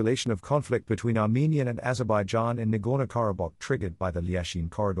 Escalation of conflict between Armenia and Azerbaijan in Nagorno-Karabakh triggered by the Lyashin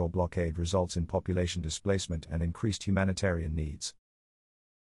corridor blockade results in population displacement and increased humanitarian needs.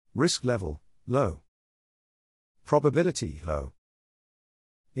 Risk level, low. Probability, low.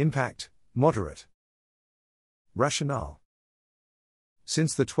 Impact, moderate. Rationale.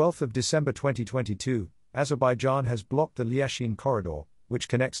 Since the 12th of December 2022, Azerbaijan has blocked the Lyashin corridor, which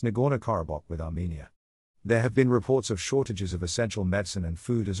connects Nagorno-Karabakh with Armenia. There have been reports of shortages of essential medicine and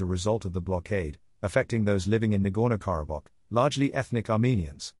food as a result of the blockade, affecting those living in Nagorno-Karabakh, largely ethnic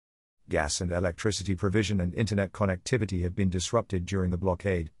Armenians. Gas and electricity provision and internet connectivity have been disrupted during the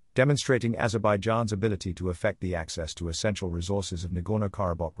blockade, demonstrating Azerbaijan's ability to affect the access to essential resources of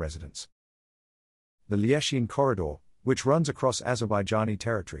Nagorno-Karabakh residents. The Lyashin corridor, which runs across Azerbaijani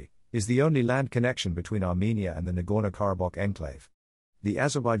territory, is the only land connection between Armenia and the Nagorno-Karabakh enclave. The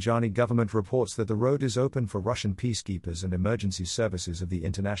Azerbaijani government reports that the road is open for Russian peacekeepers and emergency services of the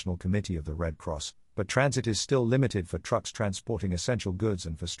International Committee of the Red Cross, but transit is still limited for trucks transporting essential goods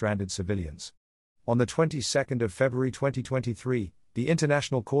and for stranded civilians. On the 22nd of February 2023, the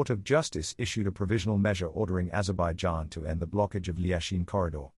International Court of Justice issued a provisional measure ordering Azerbaijan to end the blockage of Lyashin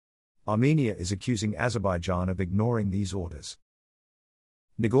corridor. Armenia is accusing Azerbaijan of ignoring these orders.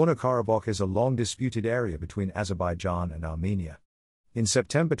 Nagorno-Karabakh is a long-disputed area between Azerbaijan and Armenia. In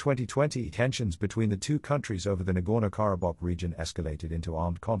September 2020, tensions between the two countries over the Nagorno-Karabakh region escalated into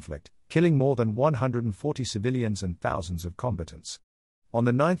armed conflict, killing more than 140 civilians and thousands of combatants. On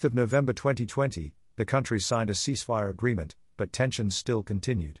the 9th of November 2020, the countries signed a ceasefire agreement, but tensions still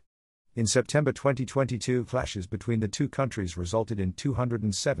continued. In September 2022, clashes between the two countries resulted in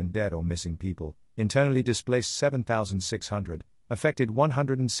 207 dead or missing people, internally displaced 7,600, affected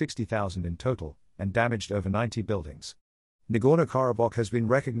 160,000 in total, and damaged over 90 buildings. Nagorno-Karabakh has been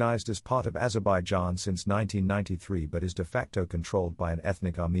recognized as part of Azerbaijan since 1993 but is de facto controlled by an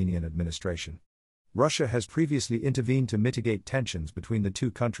ethnic Armenian administration. Russia has previously intervened to mitigate tensions between the two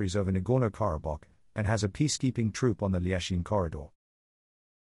countries over Nagorno-Karabakh, and has a peacekeeping troop on the Lyashin corridor.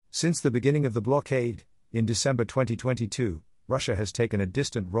 Since the beginning of the blockade, in December 2022, Russia has taken a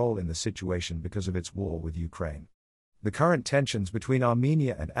distant role in the situation because of its war with Ukraine. The current tensions between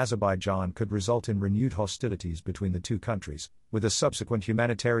Armenia and Azerbaijan could result in renewed hostilities between the two countries, with a subsequent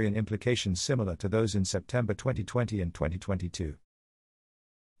humanitarian implication similar to those in September 2020 and 2022.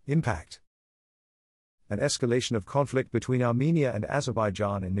 Impact: An escalation of conflict between Armenia and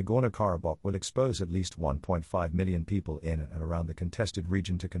Azerbaijan in Nagorno-Karabakh will expose at least 1.5 million people in and around the contested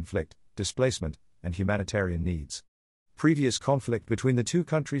region to conflict, displacement, and humanitarian needs. Previous conflict between the two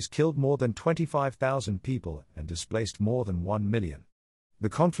countries killed more than 25,000 people and displaced more than 1 million. The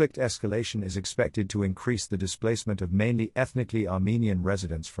conflict escalation is expected to increase the displacement of mainly ethnically Armenian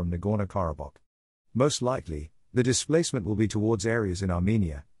residents from Nagorno-Karabakh. Most likely, the displacement will be towards areas in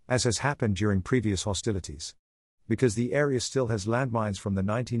Armenia, as has happened during previous hostilities. Because the area still has landmines from the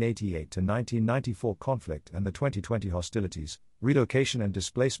 1988 to 1994 conflict and the 2020 hostilities, relocation and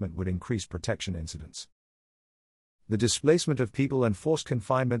displacement would increase protection incidents. The displacement of people and forced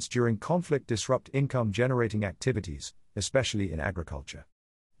confinements during conflict disrupt income-generating activities, especially in agriculture.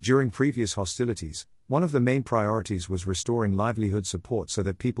 During previous hostilities, one of the main priorities was restoring livelihood support so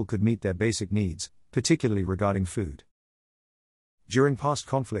that people could meet their basic needs, particularly regarding food. During past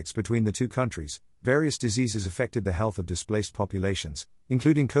conflicts between the two countries, various diseases affected the health of displaced populations,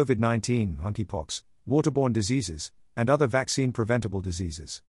 including COVID-19, monkeypox, waterborne diseases, and other vaccine-preventable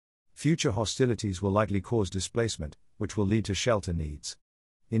diseases. Future hostilities will likely cause displacement, which will lead to shelter needs.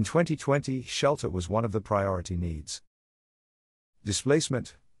 In 2020, shelter was one of the priority needs.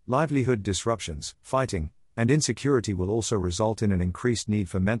 Displacement, livelihood disruptions, fighting, and insecurity will also result in an increased need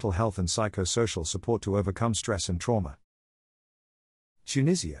for mental health and psychosocial support to overcome stress and trauma.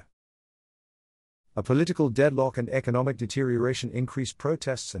 Tunisia. A political deadlock and economic deterioration increased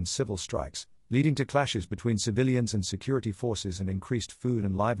protests and civil strikes, leading to clashes between civilians and security forces and increased food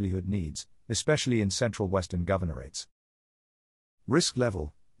and livelihood needs, especially in central western governorates. Risk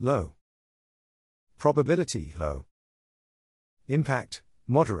level, low. Probability, low. Impact,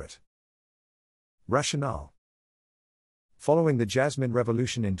 moderate. Rationale. Following the Jasmine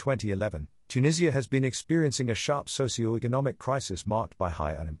Revolution in 2011, Tunisia has been experiencing a sharp socio-economic crisis marked by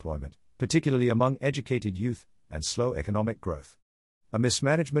high unemployment, particularly among educated youth, and slow economic growth. A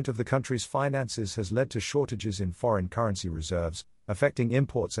mismanagement of the country's finances has led to shortages in foreign currency reserves, affecting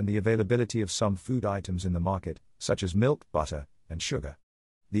imports and the availability of some food items in the market, such as milk, butter, and sugar.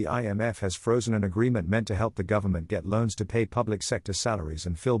 The IMF has frozen an agreement meant to help the government get loans to pay public sector salaries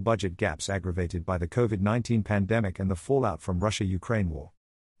and fill budget gaps aggravated by the COVID-19 pandemic and the fallout from Russia-Ukraine war.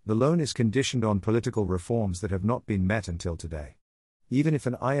 The loan is conditioned on political reforms that have not been met until today. Even if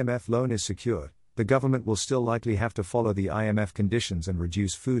an IMF loan is secured, the government will still likely have to follow the IMF conditions and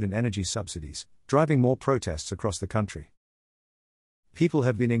reduce food and energy subsidies, driving more protests across the country. People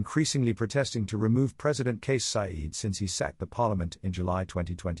have been increasingly protesting to remove President Kais Saied since he sacked the parliament in July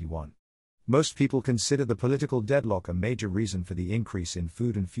 2021. Most people consider the political deadlock a major reason for the increase in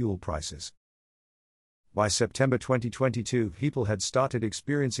food and fuel prices. By September 2022, people had started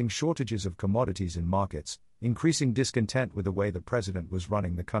experiencing shortages of commodities in markets, increasing discontent with the way the president was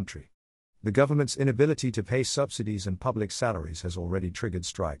running the country. The government's inability to pay subsidies and public salaries has already triggered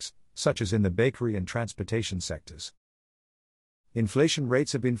strikes, such as in the bakery and transportation sectors. Inflation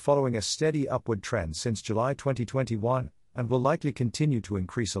rates have been following a steady upward trend since July 2021, and will likely continue to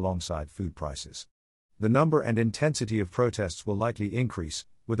increase alongside food prices. The number and intensity of protests will likely increase,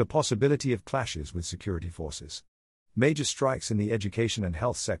 with a possibility of clashes with security forces. Major strikes in the education and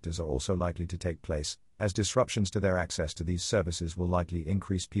health sectors are also likely to take place, as disruptions to their access to these services will likely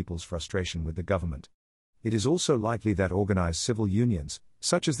increase people's frustration with the government. It is also likely that organized civil unions,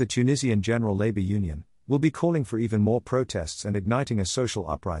 such as the Tunisian General Labour Union, will be calling for even more protests and igniting a social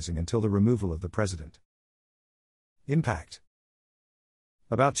uprising until the removal of the president. Impact.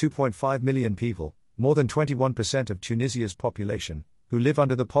 About 2.5 million people, more than 21% of Tunisia's population, who live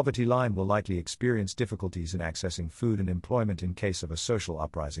under the poverty line will likely experience difficulties in accessing food and employment in case of a social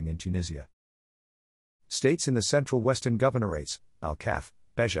uprising in Tunisia. States in the central western governorates, Al-Kaf,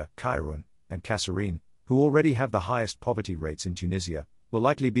 Beja, Kairouan, and Kasserine, who already have the highest poverty rates in Tunisia, will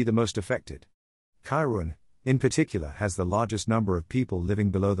likely be the most affected. Kairouan, in particular, has the largest number of people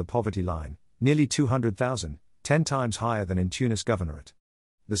living below the poverty line, nearly 200,000, 10 times higher than in Tunis Governorate.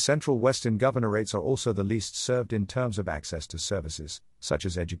 The central western governorates are also the least served in terms of access to services, such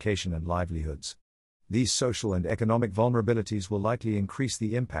as education and livelihoods. These social and economic vulnerabilities will likely increase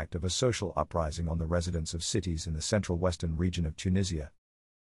the impact of a social uprising on the residents of cities in the central western region of Tunisia.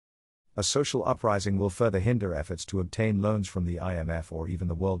 A social uprising will further hinder efforts to obtain loans from the IMF or even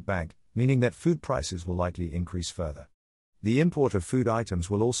the World Bank, meaning that food prices will likely increase further. The import of food items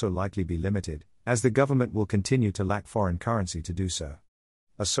will also likely be limited, as the government will continue to lack foreign currency to do so.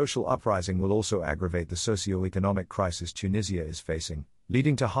 A social uprising will also aggravate the socio-economic crisis Tunisia is facing,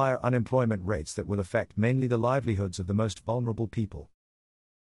 leading to higher unemployment rates that will affect mainly the livelihoods of the most vulnerable people.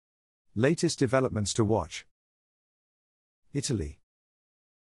 Latest developments to watch. Italy.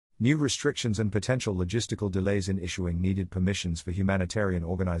 New restrictions and potential logistical delays in issuing needed permissions for humanitarian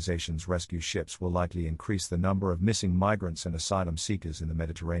organizations' rescue ships will likely increase the number of missing migrants and asylum seekers in the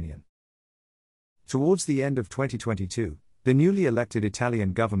Mediterranean. Towards the end of 2022, the newly elected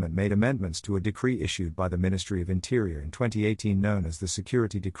Italian government made amendments to a decree issued by the Ministry of Interior in 2018 known as the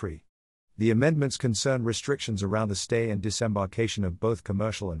Security Decree. The amendments concern restrictions around the stay and disembarkation of both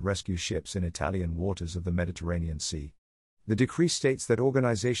commercial and rescue ships in Italian waters of the Mediterranean Sea. The decree states that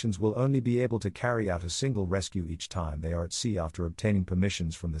organizations will only be able to carry out a single rescue each time they are at sea after obtaining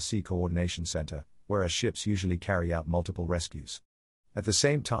permissions from the Sea Coordination Center, whereas ships usually carry out multiple rescues. At the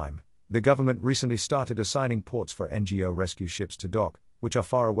same time, the government recently started assigning ports for NGO rescue ships to dock, which are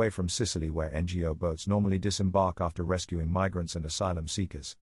far away from Sicily where NGO boats normally disembark after rescuing migrants and asylum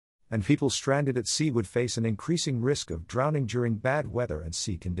seekers. And people stranded at sea would face an increasing risk of drowning during bad weather and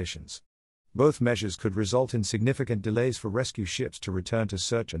sea conditions. Both measures could result in significant delays for rescue ships to return to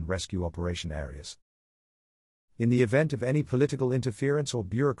search and rescue operation areas. In the event of any political interference or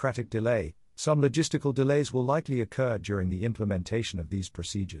bureaucratic delay, some logistical delays will likely occur during the implementation of these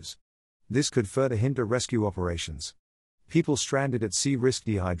procedures. This could further hinder rescue operations. People stranded at sea risk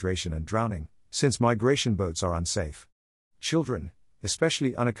dehydration and drowning, since migration boats are unsafe. Children,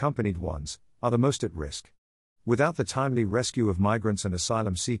 especially unaccompanied ones, are the most at risk. Without the timely rescue of migrants and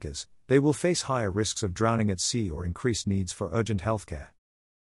asylum seekers, they will face higher risks of drowning at sea or increased needs for urgent healthcare.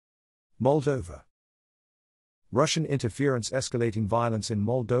 Moldova. Russian interference. Escalating violence in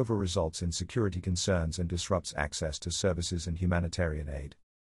Moldova results in security concerns and disrupts access to services and humanitarian aid.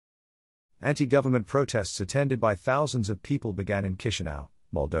 Anti-government protests attended by thousands of people began in Chisinau,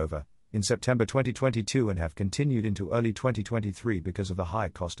 Moldova, in September 2022 and have continued into early 2023 because of the high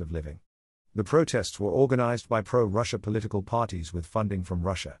cost of living. The protests were organized by pro-Russia political parties with funding from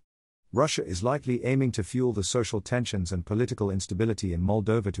Russia. Russia is likely aiming to fuel the social tensions and political instability in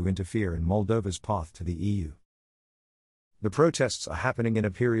Moldova to interfere in Moldova's path to the EU. The protests are happening in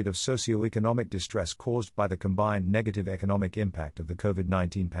a period of socio-economic distress caused by the combined negative economic impact of the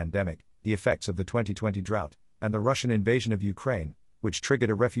COVID-19 pandemic, the effects of the 2020 drought, and the Russian invasion of Ukraine, which triggered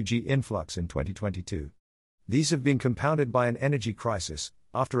a refugee influx in 2022. These have been compounded by an energy crisis,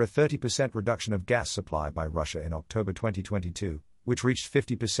 after a 30% reduction of gas supply by Russia in October 2022, which reached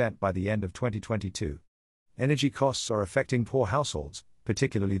 50% by the end of 2022. Energy costs are affecting poor households,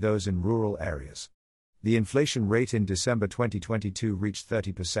 particularly those in rural areas. The inflation rate in December 2022 reached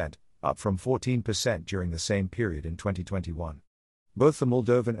 30%, up from 14% during the same period in 2021. Both the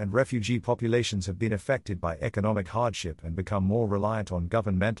Moldovan and refugee populations have been affected by economic hardship and become more reliant on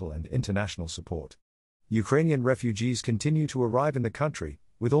governmental and international support. Ukrainian refugees continue to arrive in the country,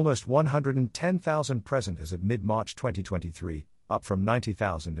 with almost 110,000 present as of mid-March 2023, up from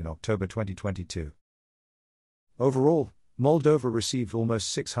 90,000 in October 2022. Overall, Moldova received almost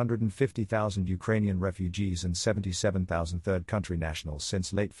 650,000 Ukrainian refugees and 77,000 third-country nationals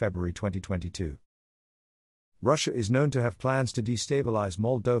since late February 2022. Russia is known to have plans to destabilize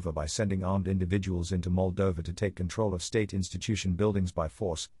Moldova by sending armed individuals into Moldova to take control of state institution buildings by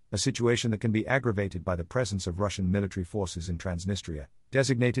force, a situation that can be aggravated by the presence of Russian military forces in Transnistria,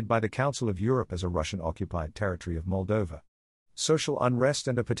 designated by the Council of Europe as a Russian-occupied territory of Moldova. Social unrest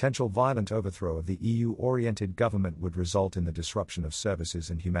and a potential violent overthrow of the EU-oriented government would result in the disruption of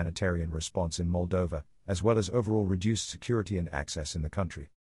services and humanitarian response in Moldova, as well as overall reduced security and access in the country.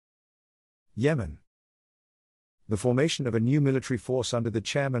 Yemen. The formation of a new military force under the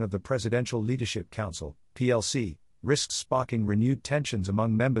chairman of the Presidential Leadership Council, PLC, risks sparking renewed tensions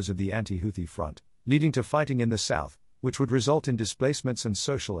among members of the anti-Houthi front, leading to fighting in the south, which would result in displacements and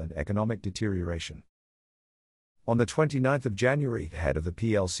social and economic deterioration. On the 29th of January, the head of the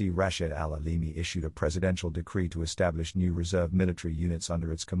PLC Rashid al-Alimi issued a presidential decree to establish new reserve military units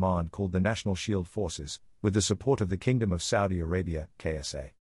under its command called the National Shield Forces, with the support of the Kingdom of Saudi Arabia,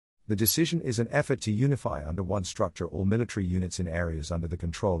 KSA. The decision is an effort to unify under one structure all military units in areas under the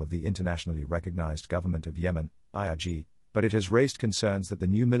control of the internationally recognized Government of Yemen, IRG, but it has raised concerns that the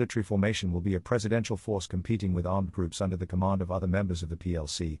new military formation will be a presidential force competing with armed groups under the command of other members of the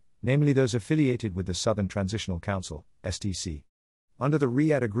PLC, namely those affiliated with the Southern Transitional Council, STC. Under the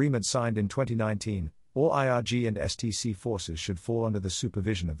Riyadh Agreement signed in 2019, all IRG and STC forces should fall under the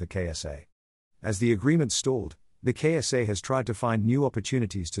supervision of the KSA. As the agreement stalled, the KSA has tried to find new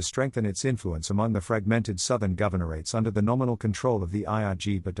opportunities to strengthen its influence among the fragmented southern governorates under the nominal control of the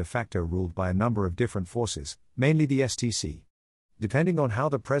IRG but de facto ruled by a number of different forces, mainly the STC. Depending on how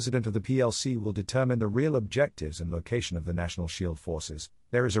the president of the PLC will determine the real objectives and location of the National Shield Forces,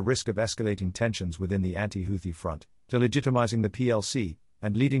 there is a risk of escalating tensions within the anti-Houthi front, delegitimizing the PLC,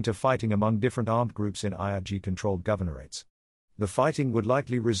 and leading to fighting among different armed groups in IRG-controlled governorates. The fighting would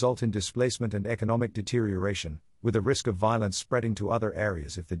likely result in displacement and economic deterioration, with a risk of violence spreading to other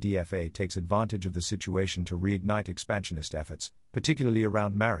areas if the DFA takes advantage of the situation to reignite expansionist efforts, particularly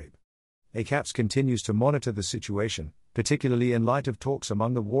around Marib. ACAPS continues to monitor the situation, particularly in light of talks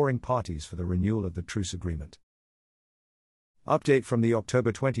among the warring parties for the renewal of the truce agreement. Update from the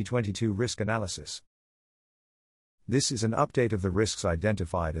October 2022 Risk Analysis. This is an update of the risks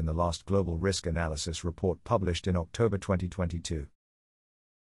identified in the last Global Risk Analysis report published in October 2022.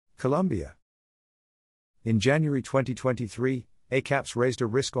 Colombia. In January 2023, ACAPS raised a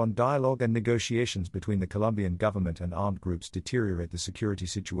risk on dialogue and negotiations between the Colombian government and armed groups deteriorate the security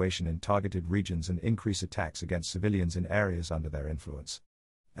situation in targeted regions and increase attacks against civilians in areas under their influence.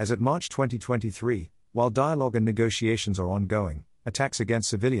 As of March 2023, while dialogue and negotiations are ongoing, attacks against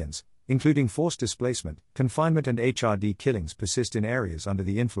civilians, including forced displacement, confinement and HRD killings persist in areas under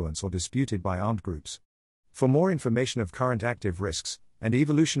the influence or disputed by armed groups. For more information of current active risks, and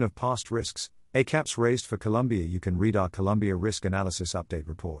evolution of past risks, ACAPS raised for Colombia, you can read our Colombia Risk Analysis Update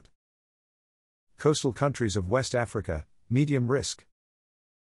Report. Coastal countries of West Africa, medium risk.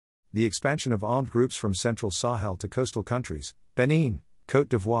 The expansion of armed groups from Central Sahel to coastal countries, Benin, Côte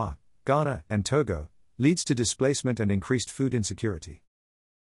d'Ivoire, Ghana, and Togo, leads to displacement and increased food insecurity.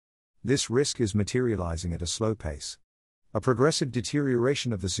 This risk is materializing at a slow pace. A progressive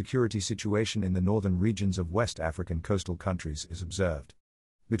deterioration of the security situation in the northern regions of West African coastal countries is observed.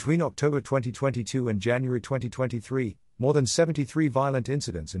 Between October 2022 and January 2023, more than 73 violent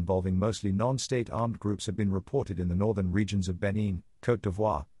incidents involving mostly non-state armed groups have been reported in the northern regions of Benin, Côte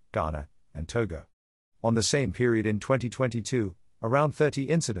d'Ivoire, Ghana, and Togo. On the same period in 2022, around 30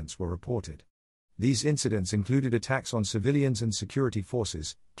 incidents were reported. These incidents included attacks on civilians and security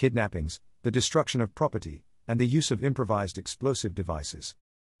forces, kidnappings, the destruction of property, and the use of improvised explosive devices.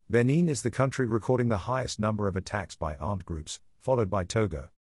 Benin is the country recording the highest number of attacks by armed groups, followed by Togo.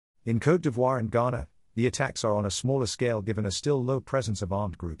 In Côte d'Ivoire and Ghana, the attacks are on a smaller scale given a still low presence of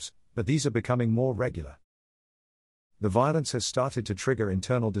armed groups, but these are becoming more regular. The violence has started to trigger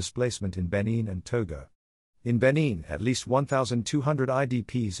internal displacement in Benin and Togo. In Benin, at least 1,200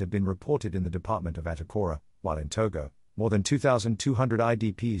 IDPs have been reported in the department of Atakora, while in Togo, more than 2,200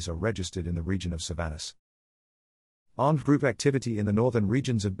 IDPs are registered in the region of Savanas. Armed group activity in the northern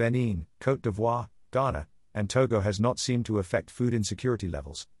regions of Benin, Côte d'Ivoire, Ghana, and Togo has not seemed to affect food insecurity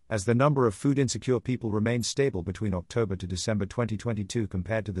levels, as the number of food insecure people remained stable between October to December 2022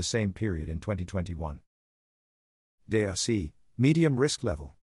 compared to the same period in 2021. DRC, medium risk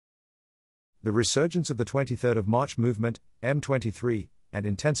level. The resurgence of the 23rd of March movement, M23, and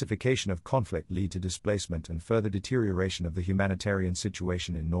intensification of conflict lead to displacement and further deterioration of the humanitarian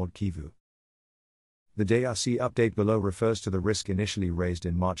situation in Nord Kivu. The DRC update below refers to the risk initially raised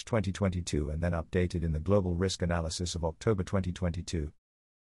in March 2022 and then updated in the Global Risk Analysis of October 2022.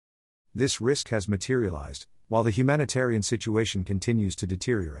 This risk has materialized, while the humanitarian situation continues to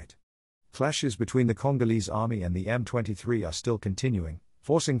deteriorate. Clashes between the Congolese army and the M23 are still continuing,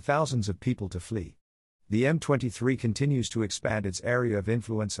 forcing thousands of people to flee. The M23 continues to expand its area of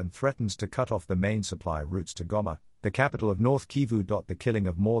influence and threatens to cut off the main supply routes to Goma, the capital of North Kivu. The killing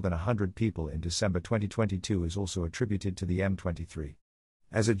of more than 100 people in December 2022 is also attributed to the M23.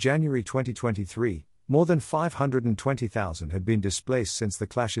 As of January 2023, more than 520,000 had been displaced since the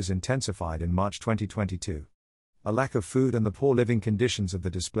clashes intensified in March 2022. A lack of food and the poor living conditions of the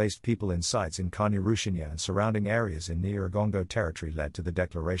displaced people in sites in Kanyarushinya and surrounding areas in Nyiragongo territory led to the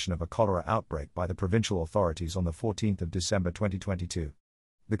declaration of a cholera outbreak by the provincial authorities on the 14th of December 2022.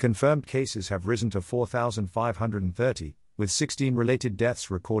 The confirmed cases have risen to 4,530, with 16 related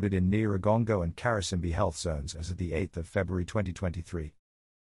deaths recorded in Nyiragongo and Karisimbi health zones as of the 8th of February 2023.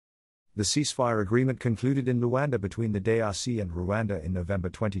 The ceasefire agreement concluded in Luanda between the DRC and Rwanda in November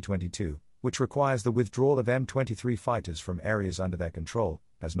 2022, which requires the withdrawal of M23 fighters from areas under their control,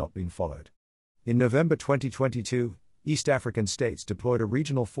 has not been followed. In November 2022, East African states deployed a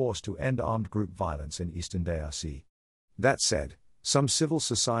regional force to end armed group violence in eastern DRC. That said, some civil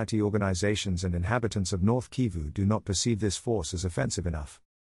society organizations and inhabitants of North Kivu do not perceive this force as offensive enough.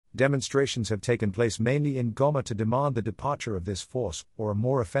 Demonstrations have taken place mainly in Goma to demand the departure of this force or a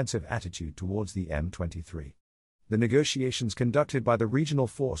more offensive attitude towards the M23. The negotiations conducted by the regional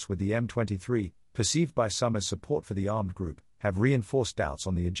force with the M23, perceived by some as support for the armed group, have reinforced doubts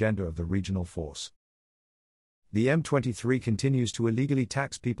on the agenda of the regional force. The M23 continues to illegally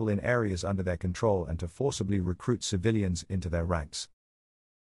tax people in areas under their control and to forcibly recruit civilians into their ranks.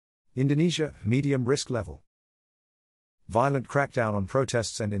 Indonesia, medium risk level. Violent crackdown on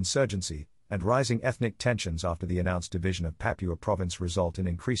protests and insurgency, and rising ethnic tensions after the announced division of Papua province result in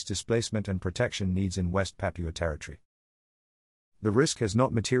increased displacement and protection needs in West Papua Territory. The risk has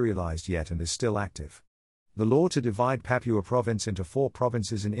not materialized yet and is still active. The law to divide Papua province into 4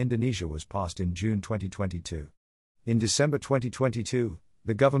 provinces in Indonesia was passed in June 2022. In December 2022,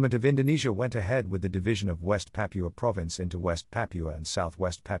 the government of Indonesia went ahead with the division of West Papua province into West Papua and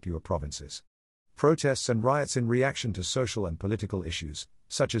Southwest Papua provinces. Protests and riots in reaction to social and political issues,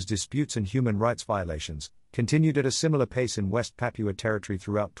 such as disputes and human rights violations, continued at a similar pace in West Papua Territory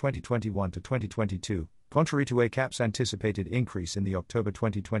throughout 2021 to 2022, contrary to ACAP's anticipated increase in the October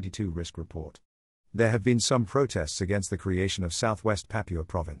 2022 risk report. There have been some protests against the creation of Southwest Papua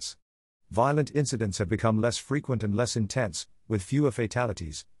province. Violent incidents have become less frequent and less intense, with fewer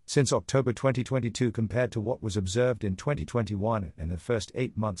fatalities, since October 2022 compared to what was observed in 2021 and the first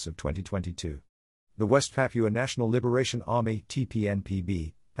 8 months of 2022. The West Papua National Liberation Army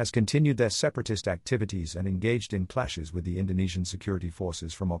 (TPNPB) has continued their separatist activities and engaged in clashes with the Indonesian security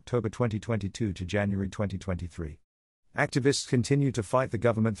forces from October 2022 to January 2023. Activists continue to fight the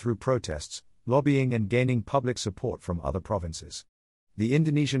government through protests, lobbying and gaining public support from other provinces. The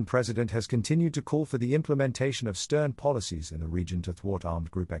Indonesian president has continued to call for the implementation of stern policies in the region to thwart armed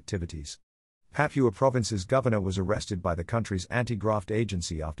group activities. Papua province's governor was arrested by the country's anti-graft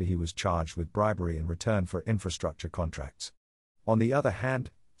agency after he was charged with bribery in return for infrastructure contracts. On the other hand,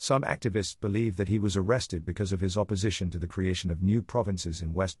 some activists believe that he was arrested because of his opposition to the creation of new provinces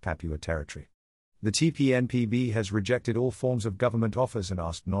in West Papua Territory. The TPNPB has rejected all forms of government offers and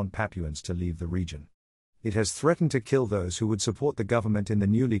asked non-Papuans to leave the region. It has threatened to kill those who would support the government in the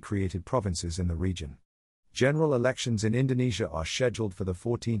newly created provinces in the region. General elections in Indonesia are scheduled for the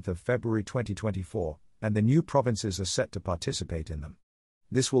 14th of February 2024, and the new provinces are set to participate in them.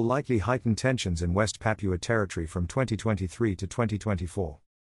 This will likely heighten tensions in West Papua Territory from 2023 to 2024.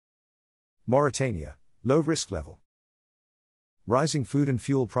 Mauritania, low risk level. Rising food and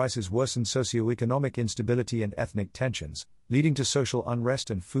fuel prices worsen socio-economic instability and ethnic tensions, leading to social unrest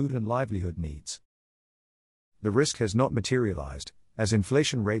and food and livelihood needs. The risk has not materialized, as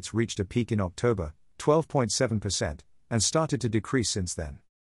inflation rates reached a peak in October, 12.7%, and started to decrease since then.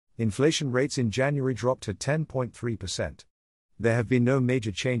 Inflation rates in January dropped to 10.3%. There have been no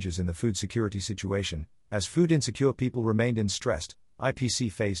major changes in the food security situation, as food insecure people remained in stressed,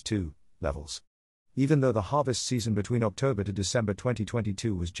 IPC Phase 2, levels. Even though the harvest season between October to December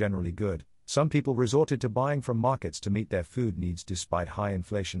 2022 was generally good, some people resorted to buying from markets to meet their food needs despite high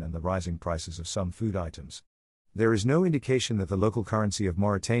inflation and the rising prices of some food items. There is no indication that the local currency of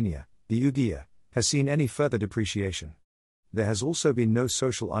Mauritania, the Uguia, has seen any further depreciation. There has also been no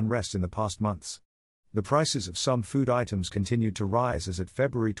social unrest in the past months. The prices of some food items continued to rise as at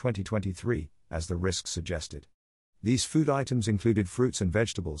February 2023, as the risk suggested. These food items included fruits and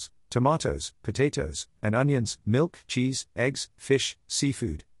vegetables, tomatoes, potatoes, and onions, milk, cheese, eggs, fish,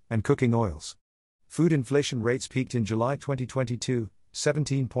 seafood, and cooking oils. Food inflation rates peaked in July 2022,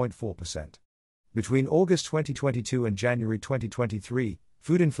 17.4%. Between August 2022 and January 2023,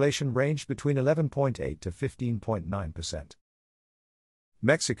 food inflation ranged between 11.8 to 15.9%.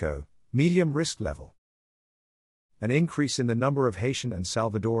 Mexico, medium risk level. An increase in the number of Haitian and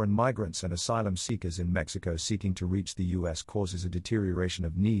Salvadoran migrants and asylum seekers in Mexico seeking to reach the U.S. causes a deterioration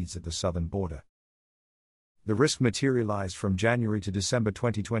of needs at the southern border. The risk materialized from January to December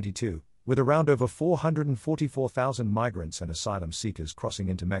 2022, with around over 444,000 migrants and asylum seekers crossing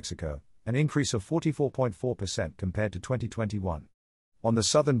into Mexico, an increase of 44.4% compared to 2021. On the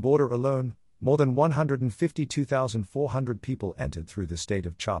southern border alone, more than 152,400 people entered through the state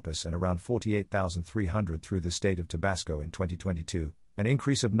of Chiapas and around 48,300 through the state of Tabasco in 2022, an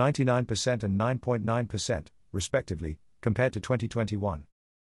increase of 99% and 9.9%, respectively, compared to 2021.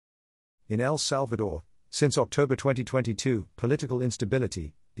 In El Salvador, since October 2022, political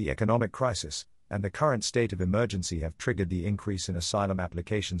instability, the economic crisis, and the current state of emergency have triggered the increase in asylum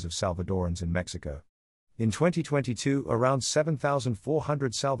applications of Salvadorans in Mexico. In 2022, around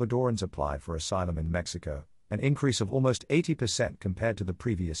 7,400 Salvadorans applied for asylum in Mexico, an increase of almost 80% compared to the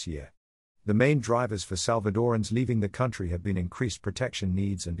previous year. The main drivers for Salvadorans leaving the country have been increased protection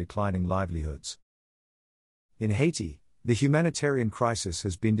needs and declining livelihoods. In Haiti, the humanitarian crisis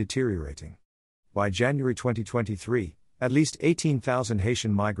has been deteriorating. By January 2023, at least 18,000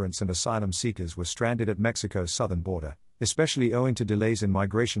 Haitian migrants and asylum seekers were stranded at Mexico's southern border, especially owing to delays in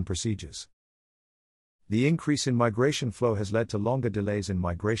migration procedures. The increase in migration flow has led to longer delays in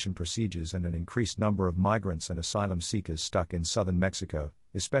migration procedures and an increased number of migrants and asylum seekers stuck in southern Mexico,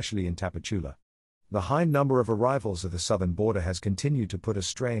 especially in Tapachula. The high number of arrivals at the southern border has continued to put a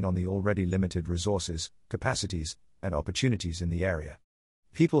strain on the already limited resources, capacities, and opportunities in the area.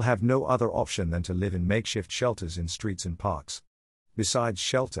 People have no other option than to live in makeshift shelters in streets and parks. Besides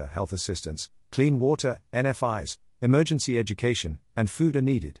shelter, health assistance, clean water, NFIs, emergency education, and food are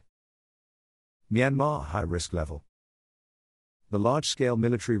needed. Myanmar high risk level. The large-scale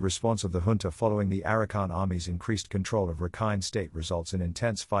military response of the junta following the Arakan Army's increased control of Rakhine State results in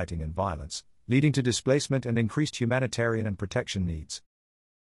intense fighting and violence, leading to displacement and increased humanitarian and protection needs.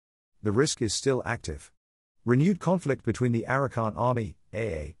 The risk is still active. Renewed conflict between the Arakan Army,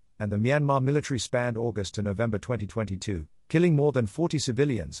 AA, and the Myanmar military spanned August to November 2022, killing more than 40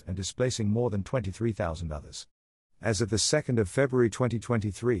 civilians and displacing more than 23,000 others. As of the 2nd of February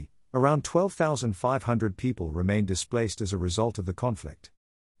 2023, around 12,500 people remained displaced as a result of the conflict.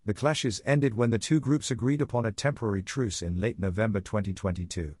 The clashes ended when the two groups agreed upon a temporary truce in late November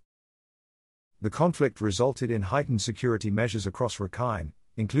 2022. The conflict resulted in heightened security measures across Rakhine,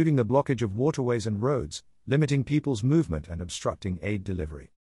 including the blockage of waterways and roads, limiting people's movement and obstructing aid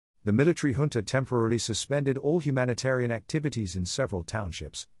delivery. The military junta temporarily suspended all humanitarian activities in several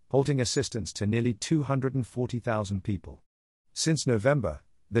townships, halting assistance to nearly 240,000 people. Since November,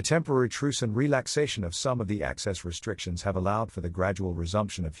 the temporary truce and relaxation of some of the access restrictions have allowed for the gradual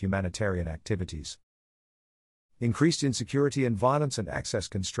resumption of humanitarian activities. Increased insecurity and violence and access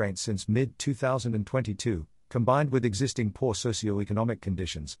constraints since mid-2022, combined with existing poor socio-economic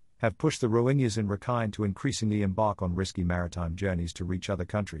conditions, have pushed the Rohingyas in Rakhine to increasingly embark on risky maritime journeys to reach other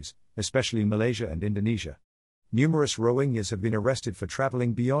countries, especially Malaysia and Indonesia. Numerous Rohingyas have been arrested for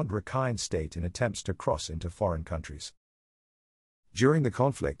traveling beyond Rakhine State in attempts to cross into foreign countries. During the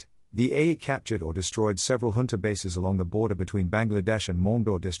conflict, the AA captured or destroyed several junta bases along the border between Bangladesh and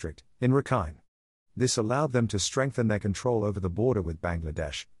Maungdaw district, in Rakhine. This allowed them to strengthen their control over the border with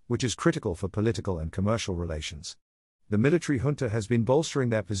Bangladesh, which is critical for political and commercial relations. The military junta has been bolstering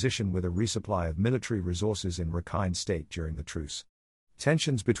their position with a resupply of military resources in Rakhine State during the truce.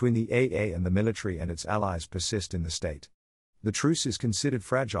 Tensions between the AA and the military and its allies persist in the state. The truce is considered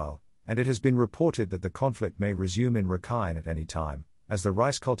fragile, and it has been reported that the conflict may resume in Rakhine at any time, as the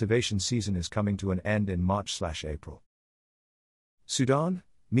rice cultivation season is coming to an end in March/April. Sudan,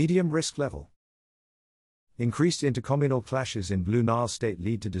 medium risk level. Increased intercommunal clashes in Blue Nile State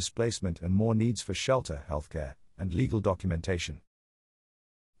lead to displacement and more needs for shelter, healthcare, and legal documentation.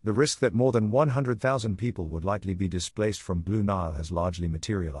 The risk that more than 100,000 people would likely be displaced from Blue Nile has largely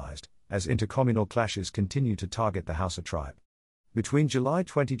materialized, as intercommunal clashes continue to target the Hausa tribe. Between July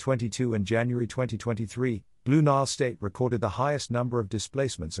 2022 and January 2023, Blue Nile State recorded the highest number of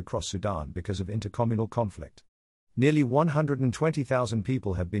displacements across Sudan because of intercommunal conflict. Nearly 120,000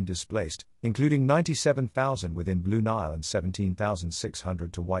 people have been displaced, including 97,000 within Blue Nile and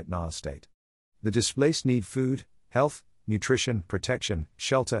 17,600 to White Nile State. The displaced need food, health, nutrition, protection,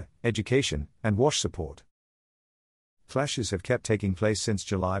 shelter, education, and wash support. Clashes have kept taking place since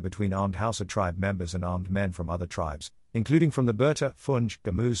July between armed Hausa tribe members and armed men from other tribes, including from the Berta, Funj,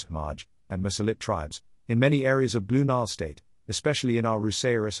 Gamuz, Maj, and Masalit tribes, in many areas of Blue Nile State, especially in Al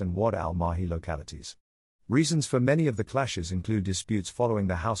Rusairis and Wad al-Mahi localities. Reasons for many of the clashes include disputes following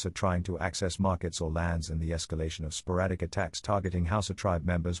the Hausa trying to access markets or lands and the escalation of sporadic attacks targeting Hausa tribe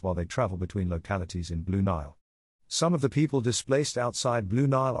members while they travel between localities in Blue Nile. Some of the people displaced outside Blue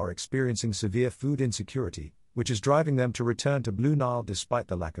Nile are experiencing severe food insecurity, which is driving them to return to Blue Nile despite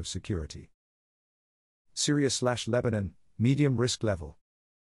the lack of security. Syria/Lebanon, medium risk level.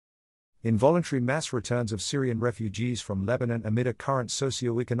 Involuntary mass returns of Syrian refugees from Lebanon amid a current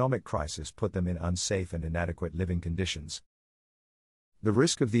socio-economic crisis put them in unsafe and inadequate living conditions. The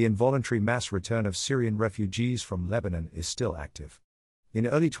risk of the involuntary mass return of Syrian refugees from Lebanon is still active. In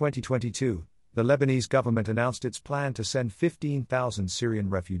early 2022, the Lebanese government announced its plan to send 15,000 Syrian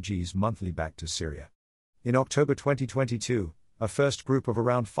refugees monthly back to Syria. In October 2022, a first group of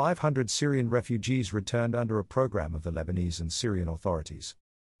around 500 Syrian refugees returned under a program of the Lebanese and Syrian authorities.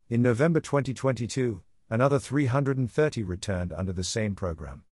 In November 2022, another 330 returned under the same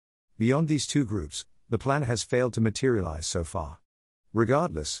program. Beyond these two groups, the plan has failed to materialize so far.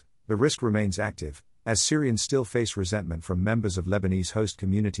 Regardless, the risk remains active, as Syrians still face resentment from members of Lebanese host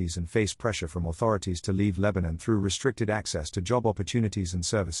communities and face pressure from authorities to leave Lebanon through restricted access to job opportunities and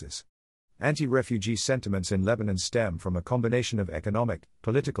services. Anti-refugee sentiments in Lebanon stem from a combination of economic,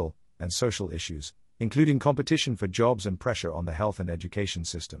 political, and social issues, including competition for jobs and pressure on the health and education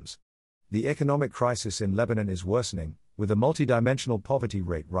systems. The economic crisis in Lebanon is worsening, with a multidimensional poverty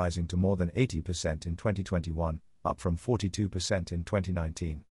rate rising to more than 80% in 2021, up from 42% in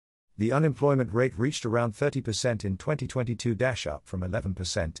 2019. The unemployment rate reached around 30% in 2022, up from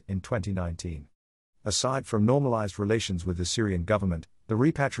 11% in 2019. Aside from normalized relations with the Syrian government, the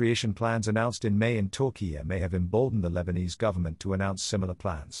repatriation plans announced in May in Turkey may have emboldened the Lebanese government to announce similar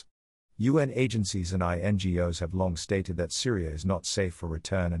plans. UN agencies and NGOs have long stated that Syria is not safe for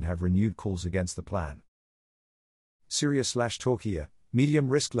return and have renewed calls against the plan. Syria/Turkey, medium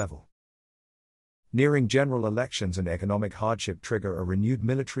risk level. Nearing general elections and economic hardship trigger a renewed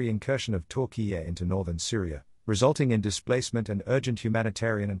military incursion of Turkey into northern Syria, resulting in displacement and urgent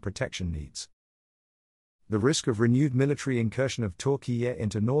humanitarian and protection needs. The risk of renewed military incursion of Turkey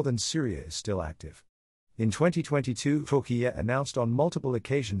into northern Syria is still active. In 2022, Turkey announced on multiple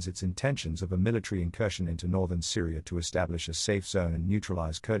occasions its intentions of a military incursion into northern Syria to establish a safe zone and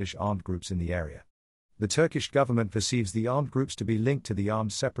neutralize Kurdish armed groups in the area. The Turkish government perceives the armed groups to be linked to the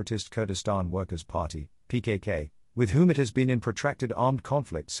armed separatist Kurdistan Workers' Party, PKK, with whom it has been in protracted armed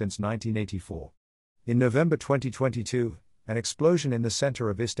conflict since 1984. In November 2022, an explosion in the center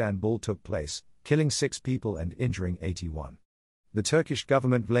of Istanbul took place, killing 6 people and injuring 81. The Turkish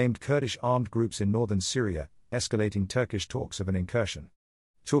government blamed Kurdish armed groups in northern Syria, escalating Turkish talks of an incursion.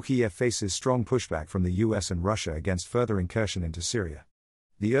 Turkey faces strong pushback from the US and Russia against further incursion into Syria.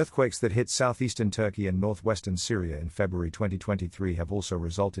 The earthquakes that hit southeastern Turkey and northwestern Syria in February 2023 have also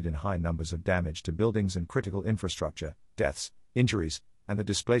resulted in high numbers of damage to buildings and critical infrastructure, deaths, injuries, and the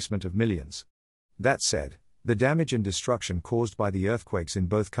displacement of millions. That said, the damage and destruction caused by the earthquakes in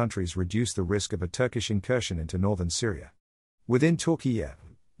both countries reduce the risk of a Turkish incursion into northern Syria. Within Turkey,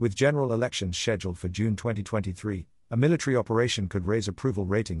 with general elections scheduled for June 2023, a military operation could raise approval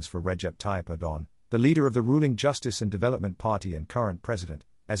ratings for Recep Tayyip Erdoğan, the leader of the ruling Justice and Development Party and current president,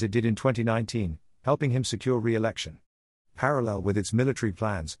 as it did in 2019, helping him secure re-election. Parallel with its military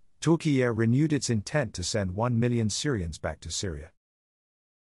plans, Turkey renewed its intent to send 1 million Syrians back to Syria.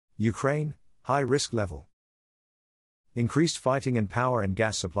 Ukraine, high risk level. Increased fighting and power and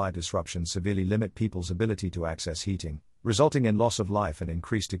gas supply disruptions severely limit people's ability to access heating, resulting in loss of life and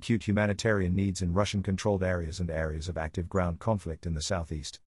increased acute humanitarian needs in Russian-controlled areas and areas of active ground conflict in the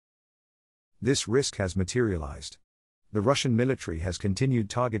southeast. This risk has materialized. The Russian military has continued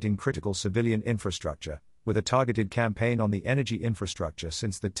targeting critical civilian infrastructure, with a targeted campaign on the energy infrastructure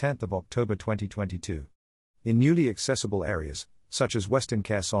since the 10th of October 2022. In newly accessible areas, such as western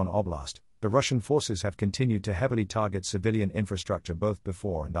Kherson Oblast, the Russian forces have continued to heavily target civilian infrastructure both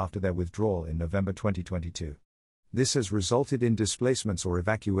before and after their withdrawal in November 2022. This has resulted in displacements or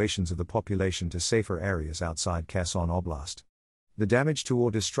evacuations of the population to safer areas outside Kherson Oblast. The damage to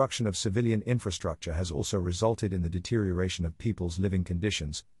or destruction of civilian infrastructure has also resulted in the deterioration of people's living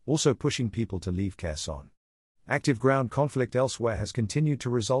conditions, also pushing people to leave Kherson. Active ground conflict elsewhere has continued to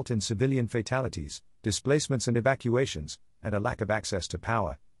result in civilian fatalities, displacements and evacuations, and a lack of access to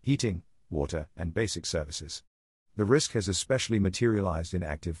power, heating, water, and basic services. The risk has especially materialized in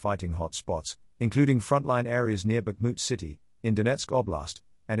active fighting hotspots, including frontline areas near Bakhmut city, in Donetsk Oblast,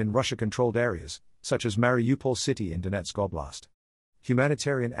 and in Russia-controlled areas, such as Mariupol city in Donetsk Oblast.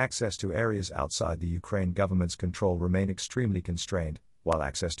 Humanitarian access to areas outside the Ukraine government's control remain extremely constrained, while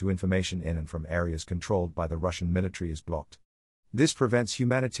access to information in and from areas controlled by the Russian military is blocked. This prevents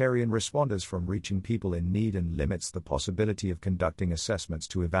humanitarian responders from reaching people in need and limits the possibility of conducting assessments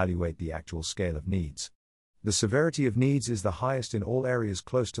to evaluate the actual scale of needs. The severity of needs is the highest in all areas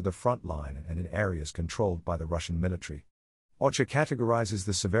close to the front line and in areas controlled by the Russian military. OCHA categorizes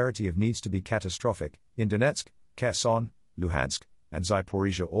the severity of needs to be catastrophic. In Donetsk, Kherson, Luhansk, and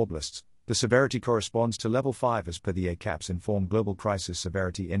Zaporizhia oblasts, the severity corresponds to level 5 as per the ACAP's Informed Global Crisis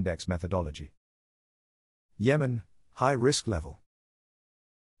Severity Index methodology. Yemen, high risk level.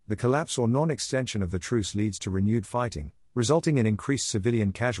 The collapse or non-extension of the truce leads to renewed fighting, resulting in increased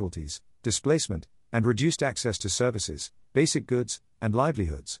civilian casualties, displacement, and reduced access to services, basic goods, and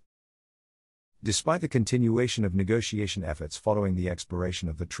livelihoods. Despite the continuation of negotiation efforts following the expiration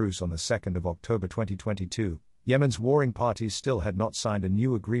of the truce on the 2nd of October 2022, Yemen's warring parties still had not signed a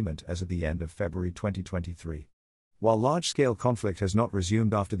new agreement as of the end of February 2023. While large-scale conflict has not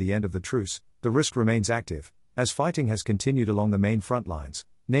resumed after the end of the truce, the risk remains active, as fighting has continued along the main front lines,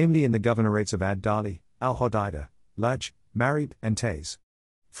 namely in the governorates of Ad-Dali, Al-Hodeidah, Laj, Marib, and Taiz.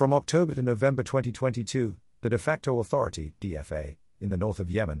 From October to November 2022, the de facto authority, DFA, in the north of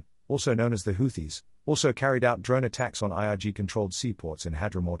Yemen, also known as the Houthis, also carried out drone attacks on IRG-controlled seaports in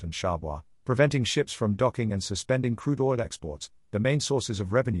Hadramaut and Shabwa, preventing ships from docking and suspending crude oil exports, the main sources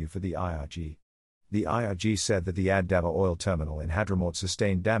of revenue for the IRG. The IRG said that the Ad-Daba oil terminal in Hadramaut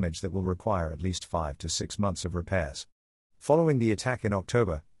sustained damage that will require at least 5 to 6 months of repairs. Following the attack in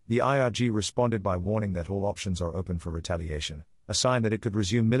October, the IRG responded by warning that all options are open for retaliation, a sign that it could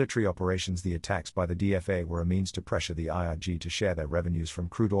resume military operations. The attacks by the DFA were a means to pressure the IRG to share their revenues from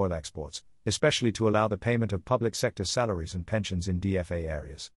crude oil exports, especially to allow the payment of public sector salaries and pensions in DFA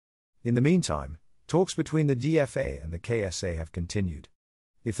areas. In the meantime, talks between the DFA and the KSA have continued.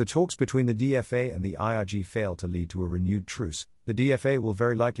 If the talks between the DFA and the IRG fail to lead to a renewed truce, the DFA will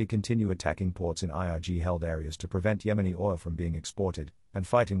very likely continue attacking ports in IRG-held areas to prevent Yemeni oil from being exported, and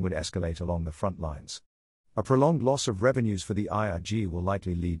fighting would escalate along the front lines. A prolonged loss of revenues for the IRG will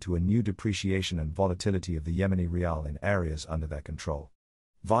likely lead to a new depreciation and volatility of the Yemeni rial in areas under their control.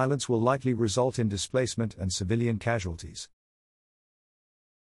 Violence will likely result in displacement and civilian casualties.